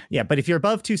 Yeah, but if you're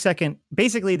above 2 second,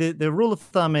 basically the rule of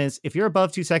thumb is if you're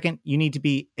above 2 second, you need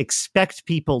to expect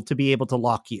people to be able to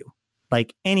lock you.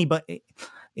 Like anybody,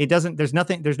 there's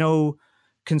no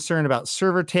concern about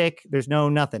server tick. There's no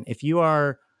nothing. If you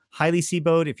are highly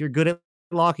seabowed, if you're good at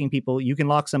locking people, you can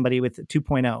lock somebody with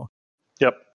 2.0.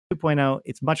 Yep. 2.0,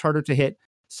 it's much harder to hit.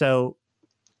 So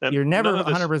you're never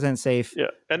 100% safe. Yeah.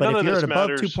 And but if you're at above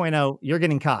 2.0, you're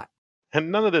getting caught.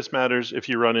 And none of this matters if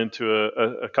you run into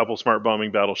a couple smart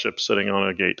bombing battleships sitting on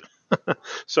a gate.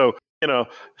 So,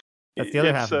 that's the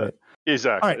other half of it.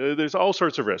 Exactly. All right. There's all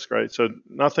sorts of risk, right? So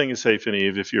nothing is safe in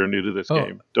Eve if you're new to this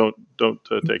game. Don't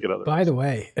take it otherwise. By the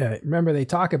way, remember they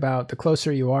talk about the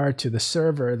closer you are to the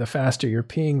server, the faster you're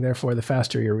pinging, therefore the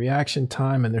faster your reaction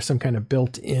time, and there's some kind of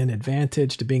built-in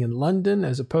advantage to being in London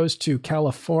as opposed to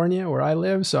California where I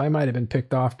live. So I might have been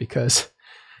picked off because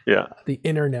the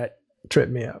internet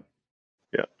tripped me up.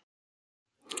 Yeah,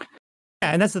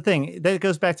 and that's the thing. That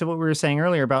goes back to what we were saying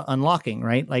earlier about unlocking,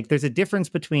 right? Like there's a difference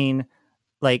between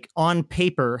like on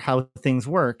paper how things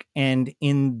work and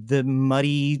in the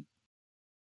muddy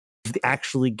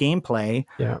actually gameplay.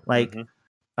 Like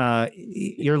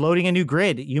you're loading a new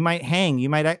grid, you might hang, you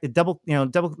might double,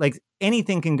 like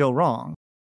anything can go wrong.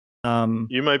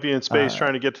 You might be in space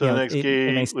trying to get to the next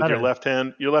gate with your left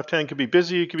hand. Your left hand could be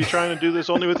busy. You could be trying to do this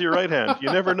only with your right hand.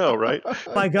 You never know, right?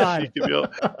 My God.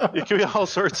 It could be all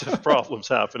sorts of problems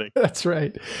happening. That's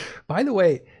right. By the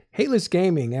way, Hateless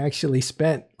Gaming actually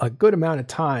spent a good amount of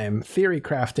time theory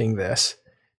crafting this,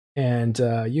 and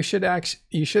you should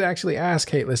actually ask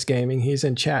Hateless Gaming. He's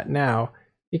in chat now.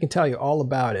 He can tell you all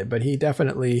about it, but he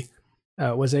definitely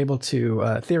was able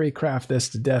to theory craft this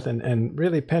to death and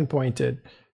really pinpointed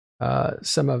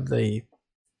some of the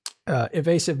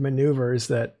evasive maneuvers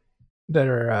that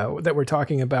we're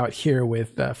talking about here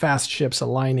with fast ships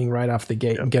aligning right off the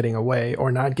gate and getting away or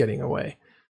not getting away.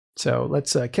 So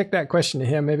let's kick that question to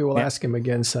him. Maybe we'll ask him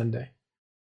again Sunday.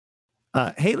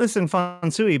 Hateless and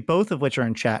Fonsui, both of which are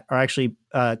in chat, are actually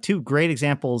two great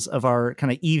examples of our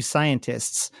kind of Eve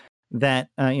scientists that,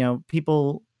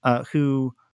 people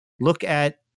who look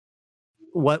at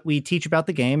what we teach about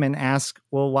the game and ask,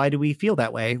 well, why do we feel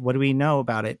that way? What do we know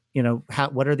about it?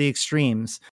 What are the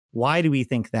extremes? Why do we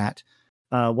think that?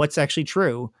 What's actually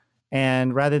true?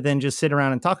 And rather than just sit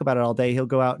around and talk about it all day, he'll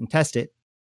go out and test it.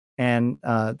 And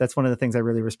that's one of the things I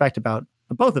really respect about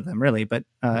both of them, really. But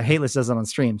Hateless does it on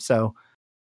stream, so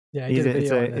yeah,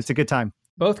 it's a good time.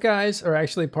 Both guys are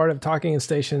actually part of Talking in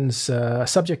Station's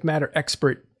subject matter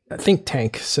expert think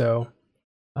tank, so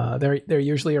they're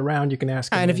usually around. You can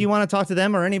ask them. And if you want to talk to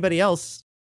them or anybody else,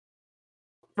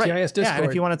 right? TIS Discord. Yeah, and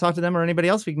if you want to talk to them or anybody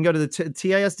else, we can go to the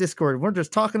TIS Discord. We're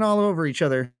just talking all over each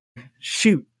other.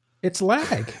 Shoot, it's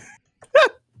lag.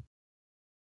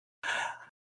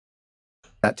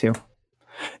 That too.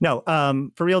 No,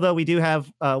 for real though, we do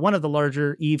have one of the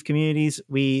larger Eve communities.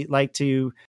 We like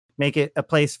to make it a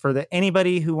place for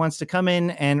anybody who wants to come in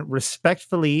and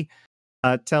respectfully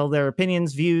tell their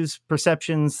opinions, views,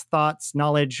 perceptions, thoughts,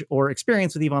 knowledge, or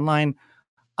experience with Eve Online.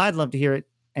 I'd love to hear it,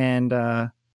 and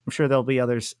I'm sure there'll be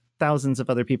thousands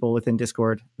of other people within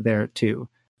Discord there too.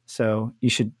 So you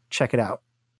should check it out.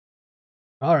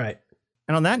 All right.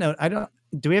 And on that note,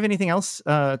 do we have anything else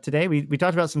today? We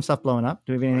talked about some stuff blowing up.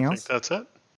 Do we have anything else? That's it.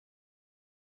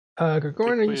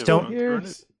 Gregorian, are you still here?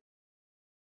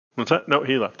 What's that? No,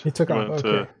 he left. He took off.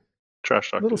 Okay.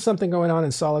 Trash talk. A little something going on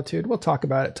in Solitude. We'll talk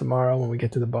about it tomorrow when we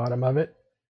get to the bottom of it.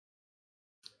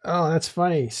 Oh, that's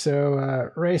funny.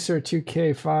 So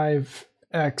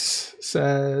Racer2K5X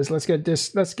says, let's get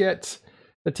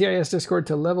the TIS Discord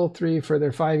to level 3 for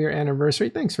their 5-year anniversary.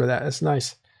 Thanks for that. That's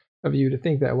nice of you to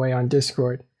think that way on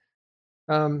Discord.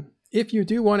 If you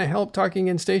do want to help Talking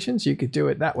in Stations, you could do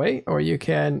it that way, or you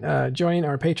can join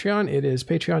our Patreon. It is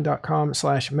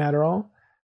patreon.com/Matterall,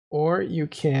 or you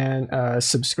can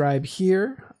subscribe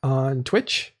here on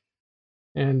Twitch,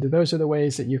 and those are the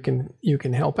ways that you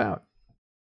can help out.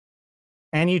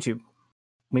 And YouTube.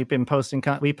 We've been posting.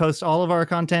 We post all of our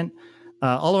content,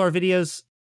 all of our videos,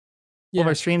 all of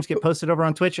our streams get posted over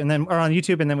on Twitch, or on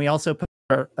YouTube, and then we also post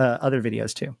our other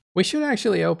videos too. We should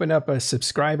actually open up a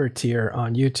subscriber tier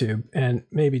on YouTube and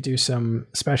maybe do some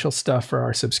special stuff for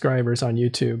our subscribers on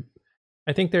YouTube.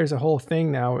 I think there's a whole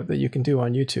thing now that you can do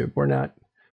on YouTube. We're not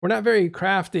very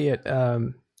crafty at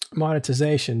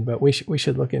monetization, but we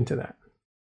should look into that.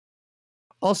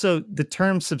 Also, the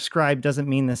term subscribe doesn't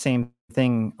mean the same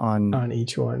thing on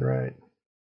each one, right?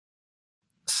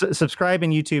 Subscribe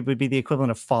in YouTube would be the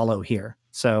equivalent of follow here.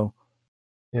 So,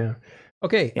 yeah.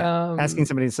 Okay. Yeah. Asking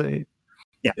somebody to say,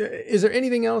 yeah. Is there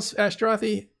anything else,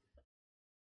 Ashtarothi?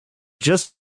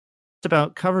 Just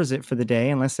about covers it for the day,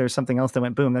 unless there's something else that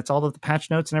went boom. That's all of the patch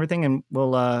notes and everything. And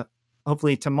we'll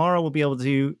hopefully tomorrow we'll be able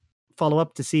to follow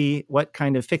up to see what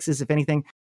kind of fixes, if anything.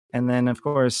 And then, of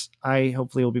course, I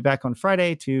hopefully will be back on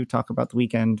Friday to talk about the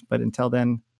weekend. But until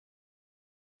then,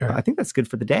 right. I think that's good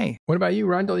for the day. What about you,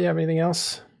 Rundle? You have anything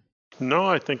else? No,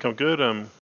 I think I'm good. I'm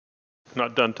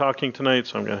not done talking tonight,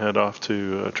 so I'm going to head off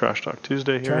to Trash Talk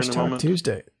Tuesday here in a moment. Trash Talk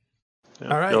Tuesday.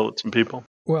 Yeah, all right. Yell at some people.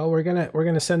 Well, we're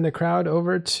gonna send the crowd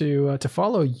over to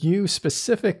follow you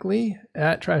specifically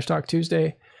at Trash Talk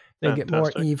Tuesday. They get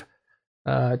more Eve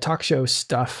talk show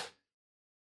stuff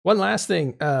One last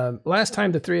thing. Last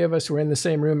time the three of us were in the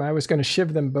same room, I was going to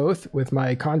shiv them both with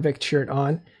my convict shirt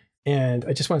on, and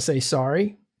I just want to say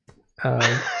sorry.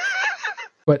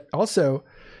 But also,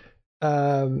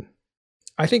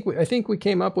 I think we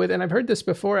came up with, and I've heard this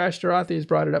before. Ashtarothi has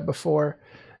brought it up before,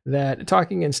 that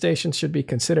Talking in Stations should be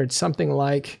considered something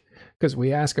like, because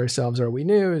we ask ourselves, are we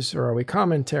news or are we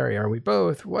commentary? Are we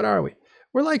both? What are we?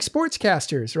 We're like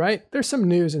sportscasters, right? There's some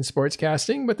news in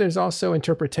sportscasting, but there's also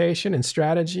interpretation and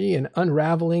strategy and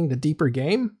unraveling the deeper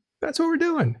game. That's what we're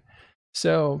doing.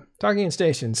 So Talking in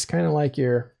Stations, kind of like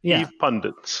your Eve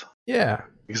pundits. Yeah.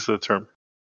 Is the term.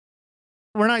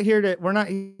 I'm not here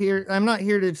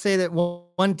to say that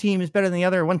one team is better than the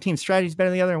other, one team's strategy is better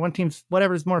than the other, one team's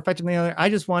whatever is more effective than the other. I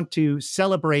just want to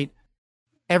celebrate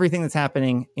everything that's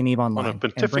happening in EVE Online and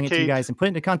bring it to you guys and put it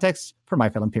into context for my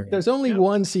fellow Imperium. There's only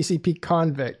one CCP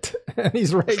convict, and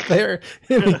he's right there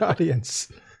in the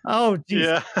audience. Oh, geez.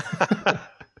 Yeah.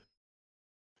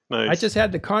 Nice. I just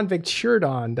had the convict shirt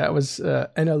on. That was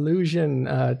an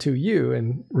allusion to you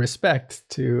and respect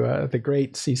to the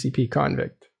great CCP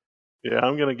convict. Yeah,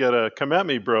 I'm going to get a "Come at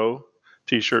me, bro"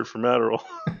 t-shirt from Adderall.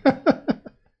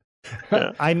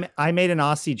 Yeah. I made an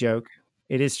Aussie joke.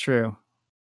 It is true.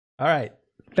 All right.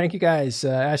 Thank you guys.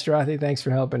 Ashtarothi, thanks for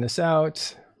helping us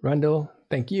out. Rundle,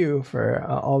 thank you for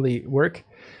all the work.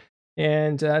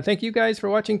 And thank you guys for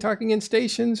watching Talking in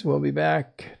Stations. We'll be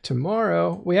back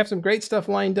tomorrow. We have some great stuff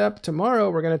lined up.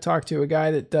 Tomorrow, we're going to talk to a guy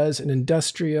that does an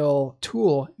industrial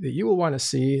tool that you will want to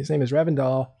see. His name is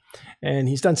Revendal, and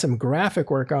he's done some graphic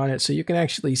work on it, so you can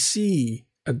actually see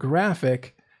a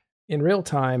graphic in real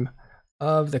time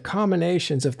of the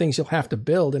combinations of things you'll have to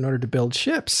build in order to build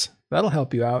ships. That'll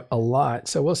help you out a lot.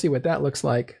 So we'll see what that looks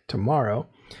like tomorrow.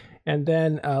 And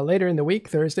then later in the week,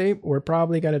 Thursday, we're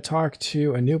probably going to talk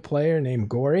to a new player named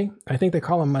Gory. I think they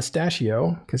call him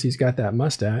Mustachio because he's got that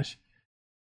mustache.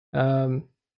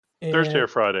 Thursday or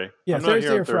Friday? Yeah,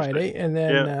 Thursday or Friday. And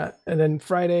then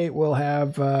Friday we'll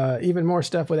have even more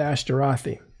stuff with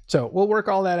Ashtarothi. So we'll work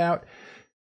all that out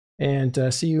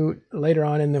and see you later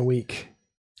on in the week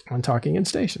on Talking in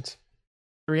Stations.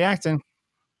 Reacting.